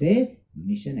can say,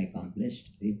 mission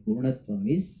accomplished. The Purnatvam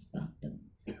is Praptam.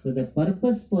 So the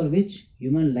purpose for which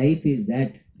human life is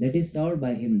that is solved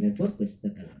by him. Therefore,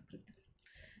 Krishna Karma.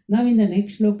 Now in the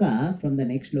next shloka, from the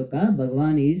next shloka,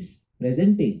 Bhagavan is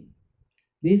presenting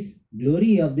this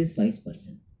glory of this wise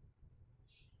person.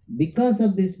 Because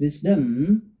of this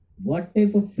wisdom, what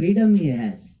type of freedom he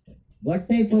has, what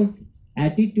type of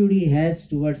attitude he has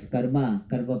towards karma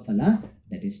phala,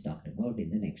 that is talked about in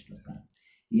the next shloka.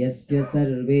 Yasya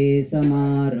sarve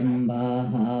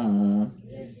samarambhaha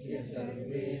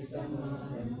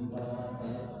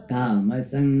kama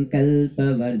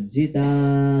sankalpa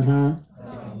varjitaha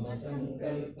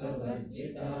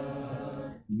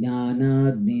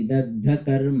ज्ञानाग्निदग्ध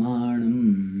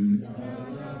कर्माणम्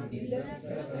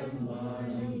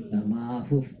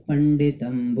तमाहुः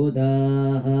पंडितं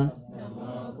बुधाः.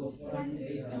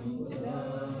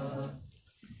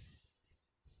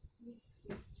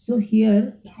 So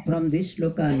here from this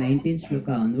shloka, 19th shloka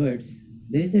onwards,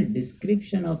 there is a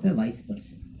description of a wise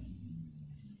person.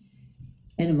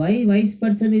 And why wise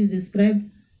person is described?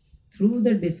 Through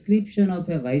the description of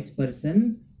a wise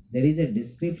person, there is a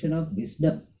description of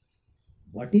wisdom.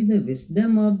 What is the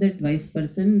wisdom of that wise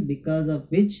person, because of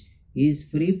which he is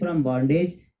free from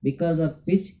bondage, because of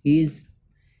which he is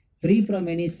free from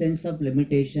any sense of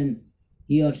limitation.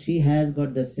 He or she has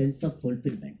got the sense of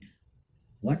fulfillment.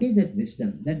 What is that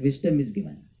wisdom? That wisdom is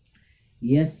given.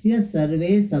 Yasya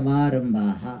sarve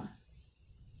samarambhaha.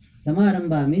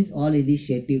 Samarambha means all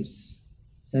initiatives.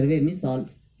 Sarve means all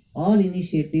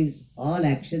initiatives, all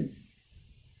actions.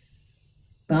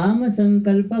 Kama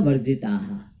sankalpa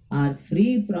varjitaha are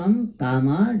free from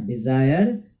kama,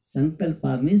 desire.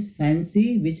 Sankalpa means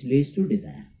fancy, which leads to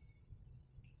desire.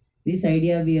 This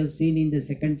idea we have seen in the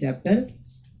second chapter.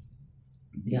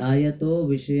 Dhyayato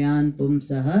vishayan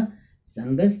pumsaha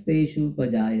sangasteshu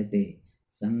pajayate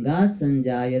sangat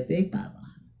sanjayate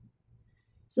kama.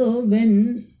 So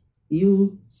when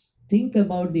you think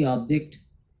about the object,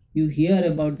 you hear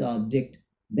about the object,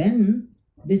 then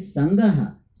this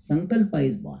sangaha, sankalpa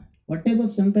is born. What type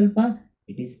of sankalpa?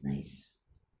 It is nice.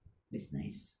 It is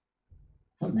nice.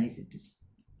 How nice it is.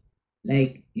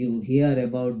 Like you hear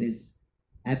about this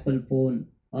Apple phone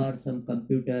or some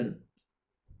computer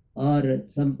or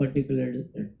some particular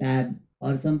tab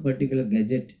or some particular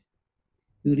gadget.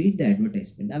 You read the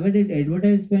advertisement. About the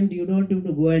advertisement, you don't have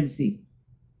to go and see.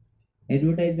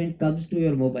 Advertisement comes to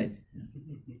your mobile.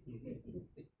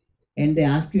 And they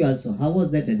ask you also, how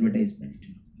was that advertisement?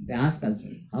 They ask also,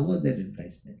 how was that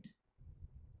advertisement?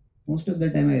 Most of the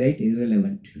time I write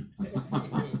irrelevant.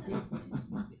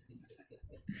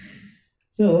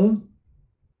 So,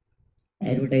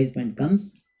 advertisement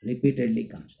comes, repeatedly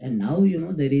comes. And now,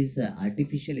 there is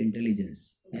artificial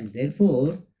intelligence. And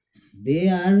therefore, they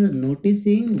are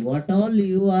noticing what all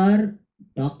you are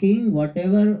talking, what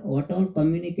all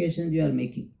communications you are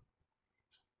making.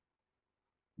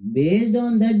 Based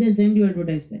on that, they send you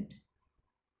advertisement.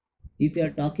 If you are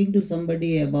talking to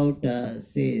somebody about,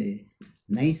 say,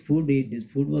 nice food, this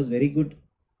food was very good,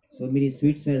 so many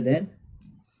sweets were there,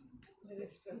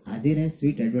 Hajir has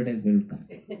sweet advertisement will come.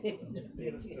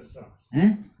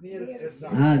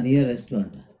 Near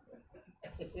restaurant.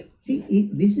 See,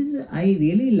 this is, I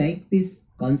really like this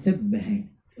concept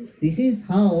behind. This is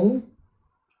how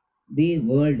the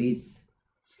world is.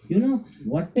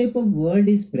 What type of world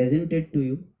is presented to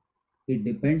you? It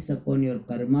depends upon your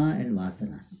karma and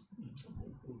vasanas.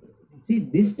 See,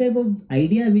 this type of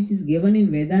idea which is given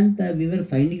in Vedanta, we were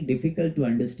finding difficult to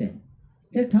understand.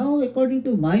 That how, according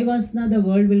to my Vasana, the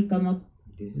world will come up.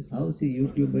 This is how, see,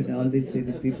 YouTube and all this,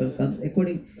 these people come.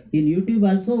 According, in YouTube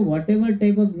also, whatever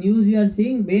type of news you are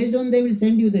seeing, based on they will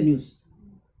send you the news.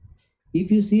 If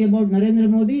you see about Narendra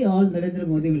Modi, all Narendra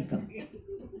Modi will come.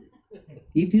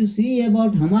 If you see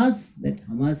about Hamas, that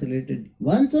Hamas related,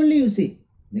 once only you see,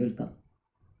 they will come.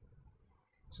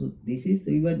 So this is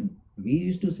even, we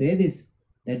used to say this,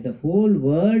 that the whole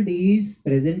world is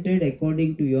presented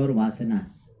according to your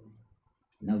vasanas.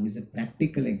 Now is a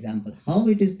practical example. How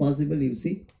it is possible, you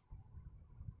see.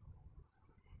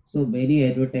 So many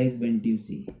advertisement you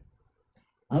see.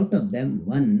 Out of them,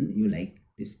 one you like,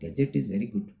 this gadget is very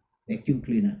good. Vacuum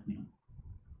cleaner, you know.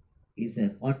 Is a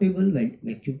portable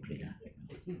vacuum cleaner.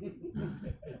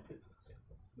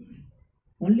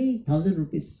 Only 1,000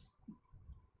 rupees.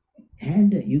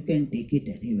 And you can take it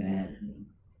anywhere.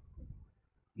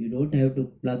 You don't have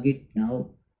to plug it now.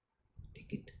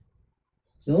 Take it.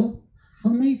 So,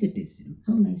 how nice it is. You know,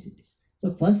 how nice it is.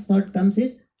 So, first thought comes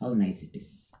is, how nice it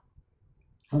is.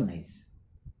 How nice.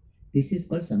 This is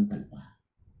called Sankalpa.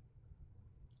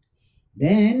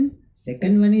 Then,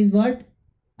 second one is what?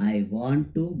 I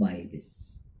want to buy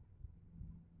this.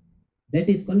 That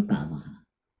is called Kamaha.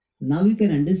 Now you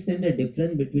can understand the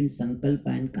difference between Sankalpa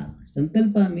and Kama.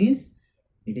 Sankalpa means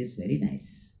it is very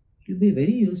nice. It will be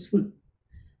very useful.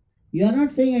 You are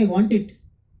not saying I want it.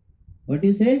 What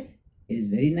you say? It is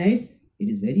very nice. It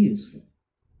is very useful.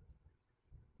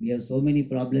 We have so many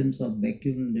problems of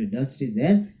vacuum, the dust is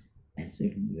there, and so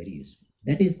it will be very useful.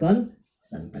 That is called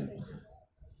Sankalpa.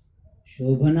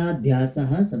 Shobhana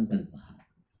Dhyasaha Sankalpa.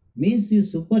 Means you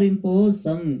superimpose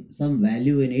some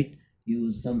value in it,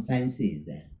 some fancy is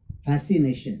there.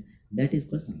 Fascination. That is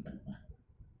called Sankalpa.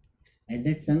 And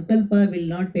that Sankalpa will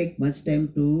not take much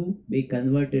time to be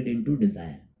converted into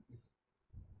desire.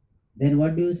 Then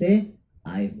what do you say?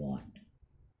 I want.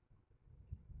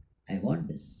 I want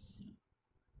this.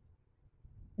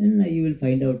 And you will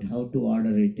find out how to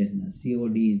order it, and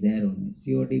COD is there only.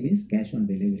 COD means cash on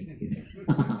delivery.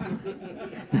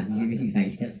 I'm giving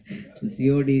ideas.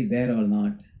 COD is there or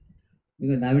not.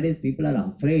 Because nowadays people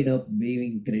are afraid of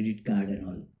giving credit card and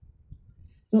all.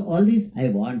 So all this, I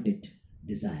want it,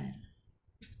 desire.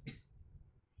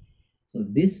 So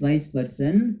this wise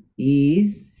person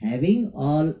is having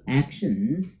all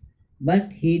actions,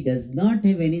 but he does not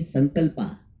have any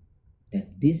sankalpa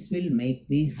that this will make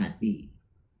me happy.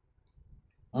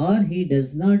 Or he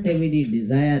does not have any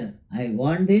desire, I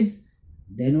want this,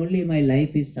 then only my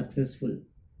life is successful.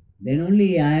 Then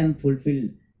only I am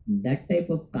fulfilled. That type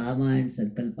of kama and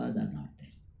sankalpas are not there.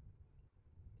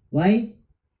 Why?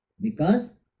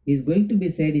 Because is going to be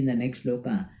said in the next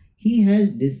shloka, he has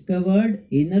discovered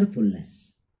inner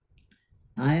fullness.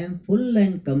 I am full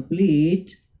and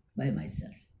complete by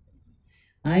myself.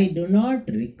 I do not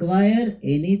require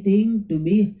anything to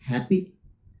be happy.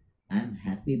 I am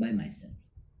happy by myself.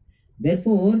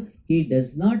 Therefore, he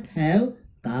does not have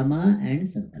kama and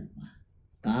sankalpa.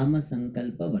 Kama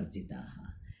sankalpa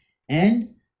varjitaha.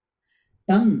 And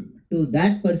to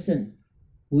that person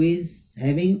who is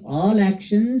having all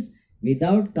actions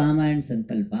without kama and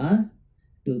sankalpa,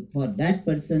 for that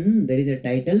person there is a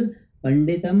title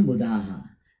Panditam Buddhaha.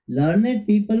 Learned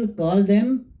people call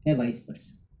them a wise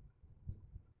person.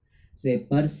 So a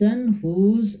person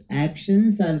whose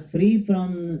actions are free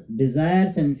from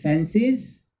desires and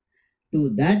fancies, to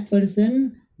that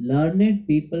person learned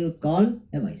people call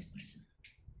a wise person.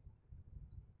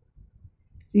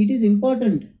 See, it is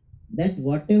important that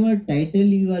whatever title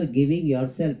you are giving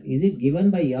yourself, is it given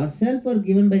by yourself or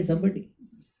given by somebody?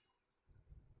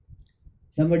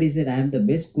 Somebody said, I am the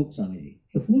best cook, Swamiji.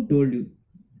 Who told you?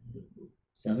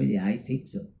 Swamiji, I think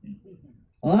so.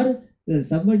 Or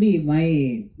somebody,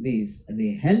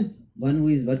 the help, one who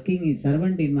is working, is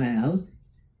servant in my house,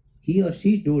 he or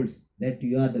she told that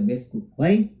you are the best cook.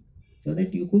 Why? So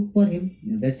that you cook for him.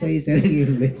 That's why he said you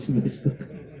are the best cook.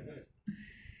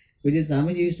 Which is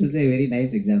Swamiji used to say a very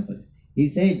nice example. He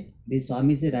said, the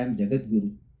Swami said, I am Jagat Guru.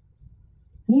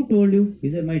 Who told you? He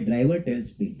said, my driver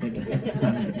tells me that I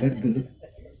am Jagat Guru.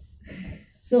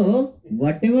 So,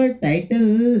 whatever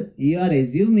title you are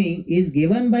assuming is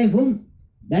given by whom?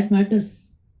 That matters.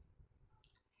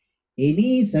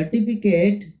 Any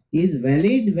certificate is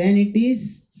valid when it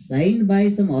is signed by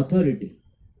some authority.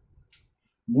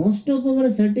 Most of our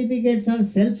certificates are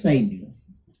self-signed,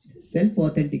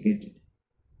 self-authenticated.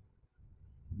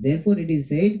 Therefore, it is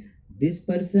said, this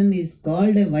person is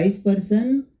called a wise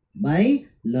person by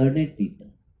learned people.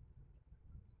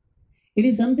 It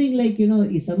is something like,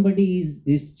 if somebody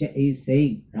is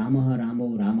saying Ramaha Ramo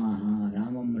Ramaha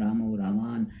Ramam Ramo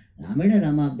Raman Ramena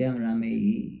Ramabhyam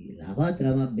Rame Ravat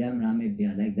Ramabhyam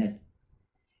Ramebhya, like that.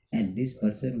 And this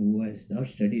person who has not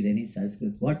studied any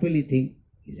Sanskrit, what will he think?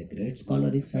 He's a great scholar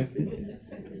in Sanskrit.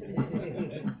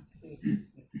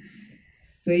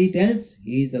 So he tells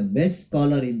he is the best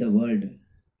scholar in the world.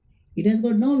 It has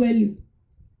got no value.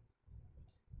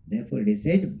 Therefore it is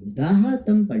said, Buddhaha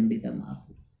tam panditam ahu.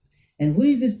 And who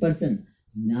is this person?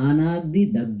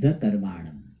 Jnanagdi dagdha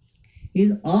karmanam.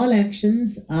 His all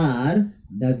actions are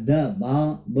dagdha,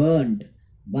 burnt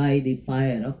by the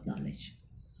fire of knowledge.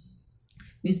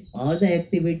 Means all the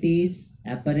activities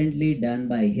apparently done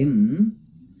by him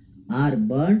are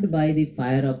burnt by the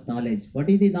fire of knowledge. What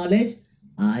is the knowledge?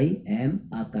 I am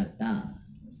akarta.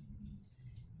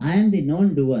 I am the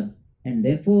non-doer, and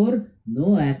therefore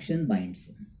no action binds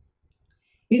him.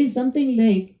 It is something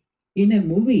like in a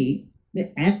movie,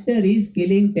 the actor is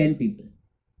killing 10 people.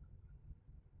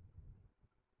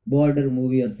 Border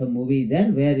movie or some movie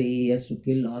there where he has to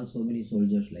kill all so many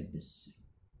soldiers like this.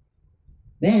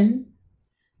 Then,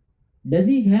 does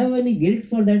he have any guilt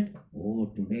for that?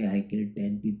 Oh, today I killed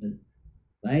 10 people.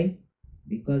 Why?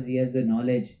 Because he has the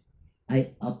knowledge.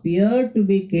 I appear to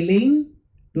be killing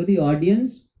to the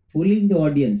audience, fooling the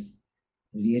audience.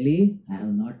 Really, I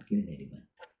have not killed anyone.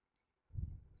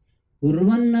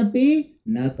 Kurvannapi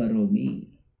na karomi.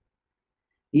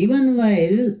 Even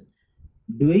while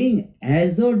doing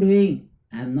as though doing,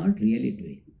 I am not really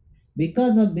doing.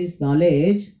 Because of this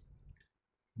knowledge,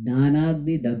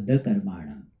 Jnanagdi dagdha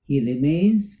karmanam. He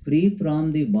remains free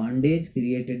from the bondage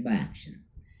created by action.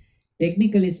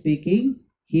 Technically speaking,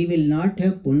 he will not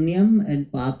have punyam and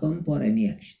papam for any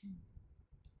action.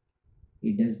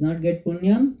 He does not get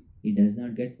punyam, he does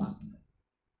not get papam.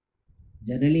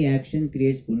 Generally, action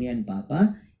creates punya and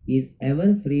papa. He is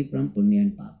ever free from punya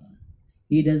and papa.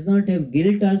 He does not have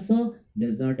guilt also,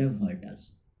 does not have hurt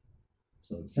also.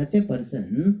 So, such a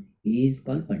person is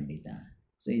called Pandita.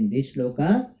 So, in this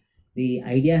shloka, the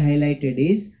idea highlighted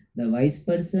is the wise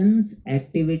person's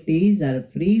activities are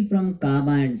free from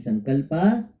kama and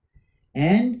sankalpa,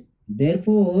 and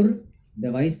therefore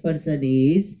the wise person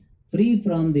is free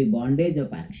from the bondage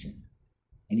of action.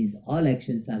 And his all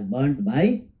actions are burnt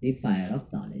by the fire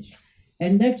of knowledge.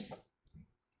 And that's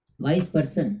wise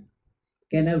person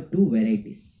can have two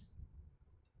varieties.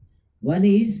 One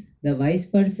is the wise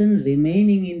person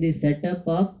remaining in the setup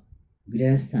of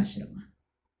grihasthashrama,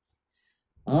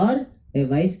 or a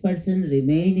wise person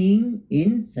remaining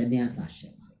in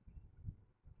sannyasashrama.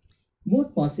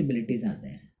 Both possibilities are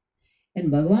there. And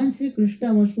Bhagavan Sri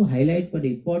Krishna wants to highlight one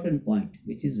important point,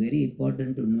 which is very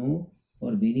important to know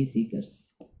for many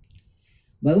seekers.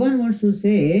 Bhagavan wants to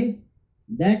say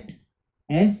that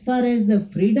as far as the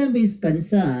freedom is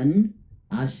concerned,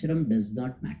 ashram does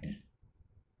not matter.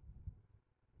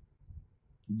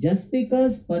 Just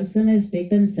because person has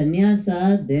taken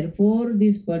sannyasa, therefore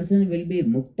this person will be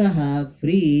muktaha,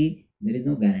 free, there is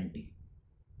no guarantee.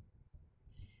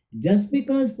 Just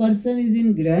because person is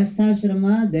in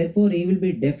grihasthashrama, therefore he will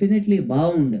be definitely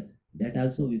bound, that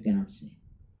also we cannot say.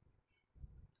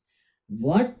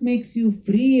 What makes you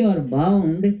free or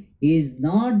bound is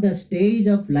not the stage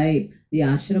of life, the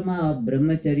ashrama of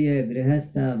brahmacharya,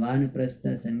 grihastha,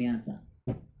 vanaprastha, sannyasa.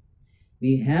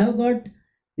 We have got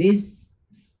this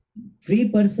free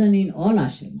person in all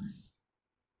ashramas.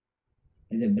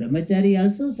 As a brahmachari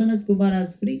also, Sanat Kumara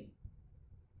is free.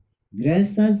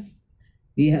 Grihasthas,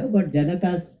 we have got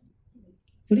Janakas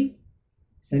free.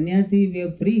 Sannyasi, we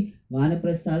have free.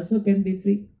 Vanaprastha also can be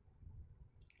free.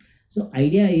 So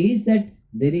idea is that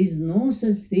there is no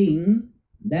such thing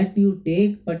that you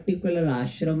take particular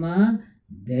ashrama,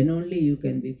 then only you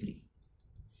can be free.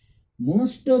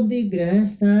 Most of the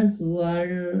grihasthas who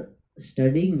are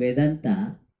studying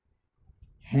Vedanta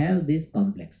have this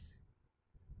complex,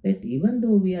 that even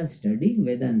though we are studying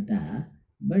Vedanta,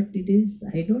 but it is,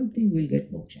 I don't think we'll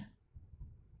get moksha.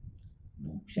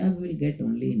 Moksha we will get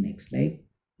only in next life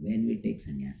when we take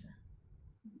sannyasa.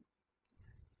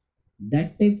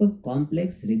 That type of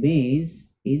complex remains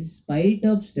in spite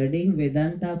of studying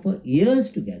Vedanta for years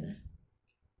together.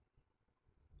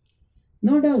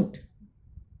 No doubt,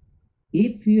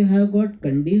 if you have got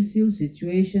conducive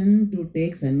situation to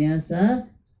take sannyasa,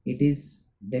 it is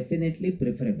definitely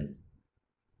preferable.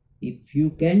 If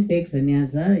you can take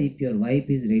sannyasa, if your wife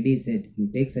is ready, said, you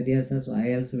take sannyasa, so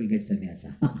I also will get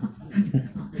sannyasa.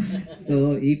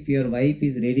 So if your wife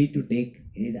is ready to take,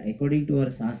 according to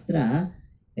our Shastra,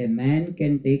 a man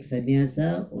can take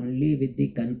sannyasa only with the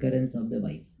concurrence of the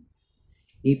wife.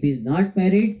 If he is not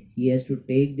married, he has to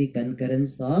take the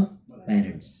concurrence of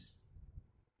parents.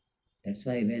 That's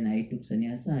why when I took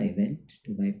sannyasa, I went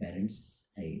to my parents.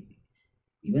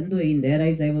 Even though in their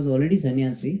eyes I was already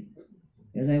sannyasi,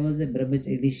 because I was a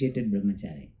initiated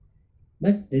brahmachari.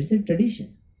 But there's a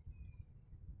tradition.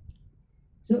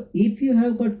 So if you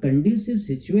have got conducive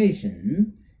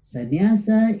situation,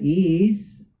 sannyasa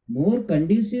is more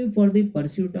conducive for the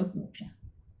pursuit of moksha.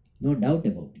 No doubt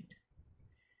about it.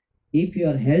 If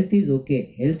your health is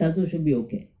okay, health also should be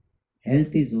okay.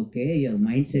 Health is okay, your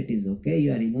mindset is okay,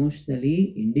 you are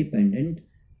emotionally independent,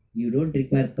 you don't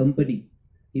require company.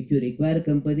 If you require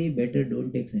company, better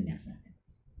don't take sannyasa.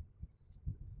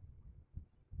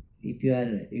 If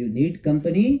you need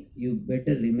company, you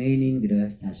better remain in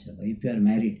grihastha-ashrama. If you are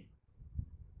married,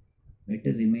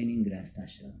 better remain in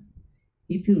grihastha-ashrama.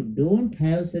 If you don't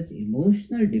have such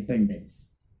emotional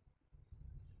dependence,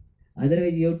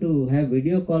 otherwise you have to have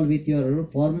video call with your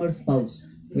former spouse.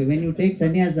 When you take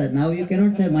sannyasa, now you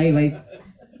cannot say my wife.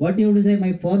 What you have to say,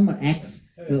 my former ex.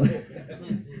 So,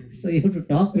 so you have to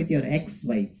talk with your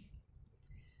ex-wife.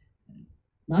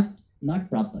 Not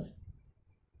proper.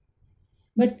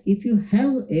 But if you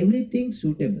have everything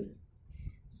suitable,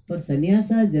 for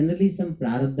sannyasa generally some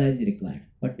prarabdha is required,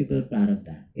 particular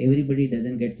prarabdha. Everybody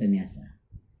doesn't get sannyasa.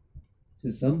 So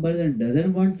some person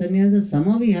doesn't want sannyasa,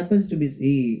 somehow he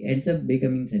ends up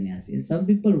becoming sannyasi. And some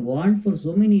people want for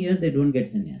so many years they don't get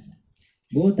sannyasa.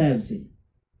 Both I have seen.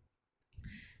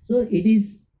 So it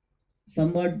is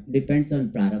somewhat depends on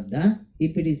prarabdha.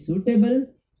 If it is suitable,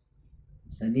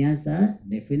 sannyasa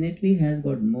definitely has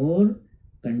got more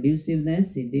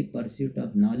conduciveness in the pursuit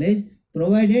of knowledge,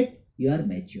 provided you are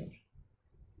mature.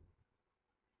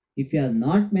 If you are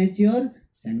not mature,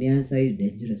 sannyasa is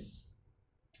dangerous.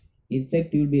 In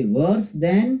fact, you will be worse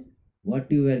than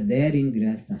what you were there in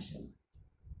grihastha ashrama.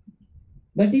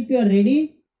 But if you are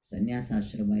ready, sannyasa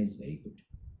ashrama is very good.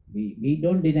 We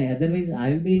don't deny, otherwise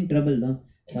I will be in trouble. No?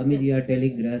 Swami, you are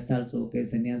telling grihastha also okay,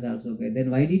 sannyasa also okay, then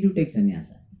why did you take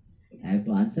sannyasa? I have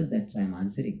to answer that, so I am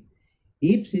answering.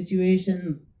 If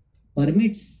situation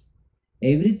permits,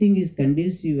 everything is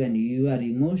conducive and you are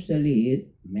emotionally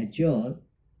mature,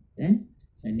 then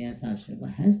sannyasa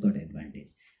ashrama has got advantage.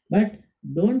 But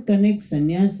don't connect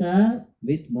sannyasa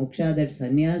with moksha, that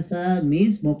sannyasa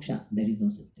means moksha. There is no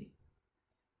such thing.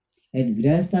 And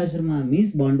grihastha ashrama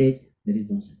means bondage. There is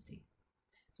no such thing.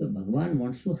 So Bhagavan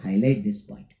wants to highlight this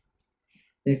point,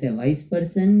 that a wise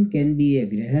person can be a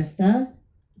grihastha,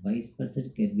 wise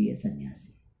person can be a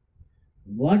sannyasi.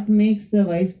 What makes the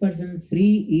wise person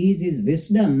free is his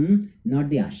wisdom, not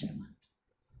the ashrama.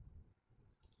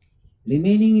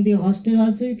 Remaining in the hostel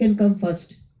also you can come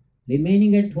first.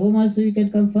 Remaining at home also you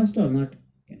can come first or not?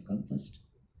 You can come first.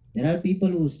 There are people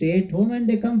who stay at home and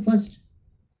they come first.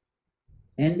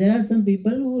 And there are some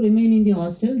people who remain in the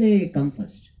hostel, they come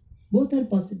first. Both are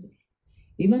possible.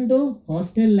 Even though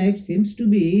hostel life seems to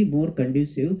be more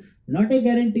conducive, not a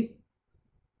guarantee.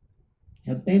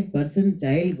 Sometimes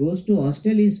child goes to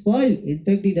hostel, is spoiled. In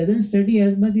fact, he doesn't study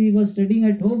as much as he was studying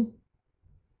at home.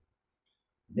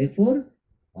 Therefore,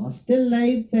 hostel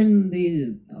life and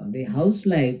the house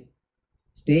life,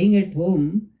 staying at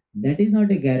home, that is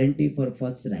not a guarantee for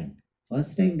first rank.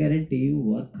 First rank guarantee, you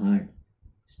work hard,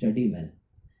 study well.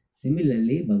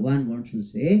 Similarly, Bhagavan wants to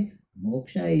say,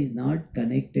 moksha is not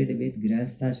connected with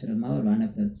grihastha ashrama or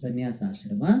sannyasa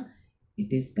ashrama.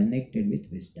 It is connected with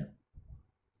wisdom.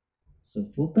 So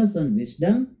focus on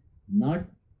wisdom, not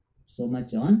so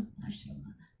much on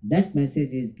ashrama. That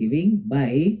message is giving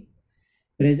by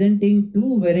presenting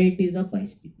two varieties of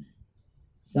wise people.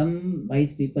 Some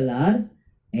wise people are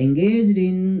engaged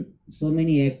in so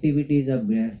many activities of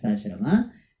grihastha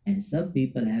ashrama, and some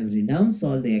people have renounced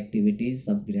all the activities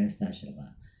of grihastha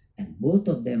ashrama. And both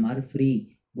of them are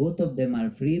free. Both of them are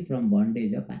free from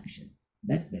bondage of action.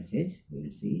 That message we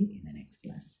will see in the next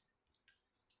class.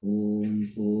 Om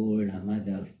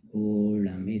Purnamada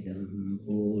Purnamidam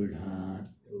Purnat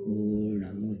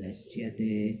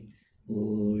Purnamudachyate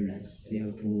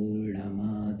Purnasya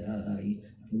Purnamadai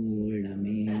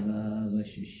Purnameva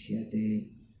Vashishyate.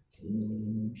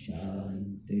 Om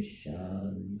Shanti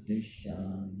Shanti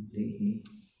Shanti.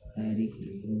 Hari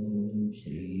Om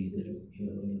Shri Guru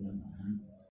Pyo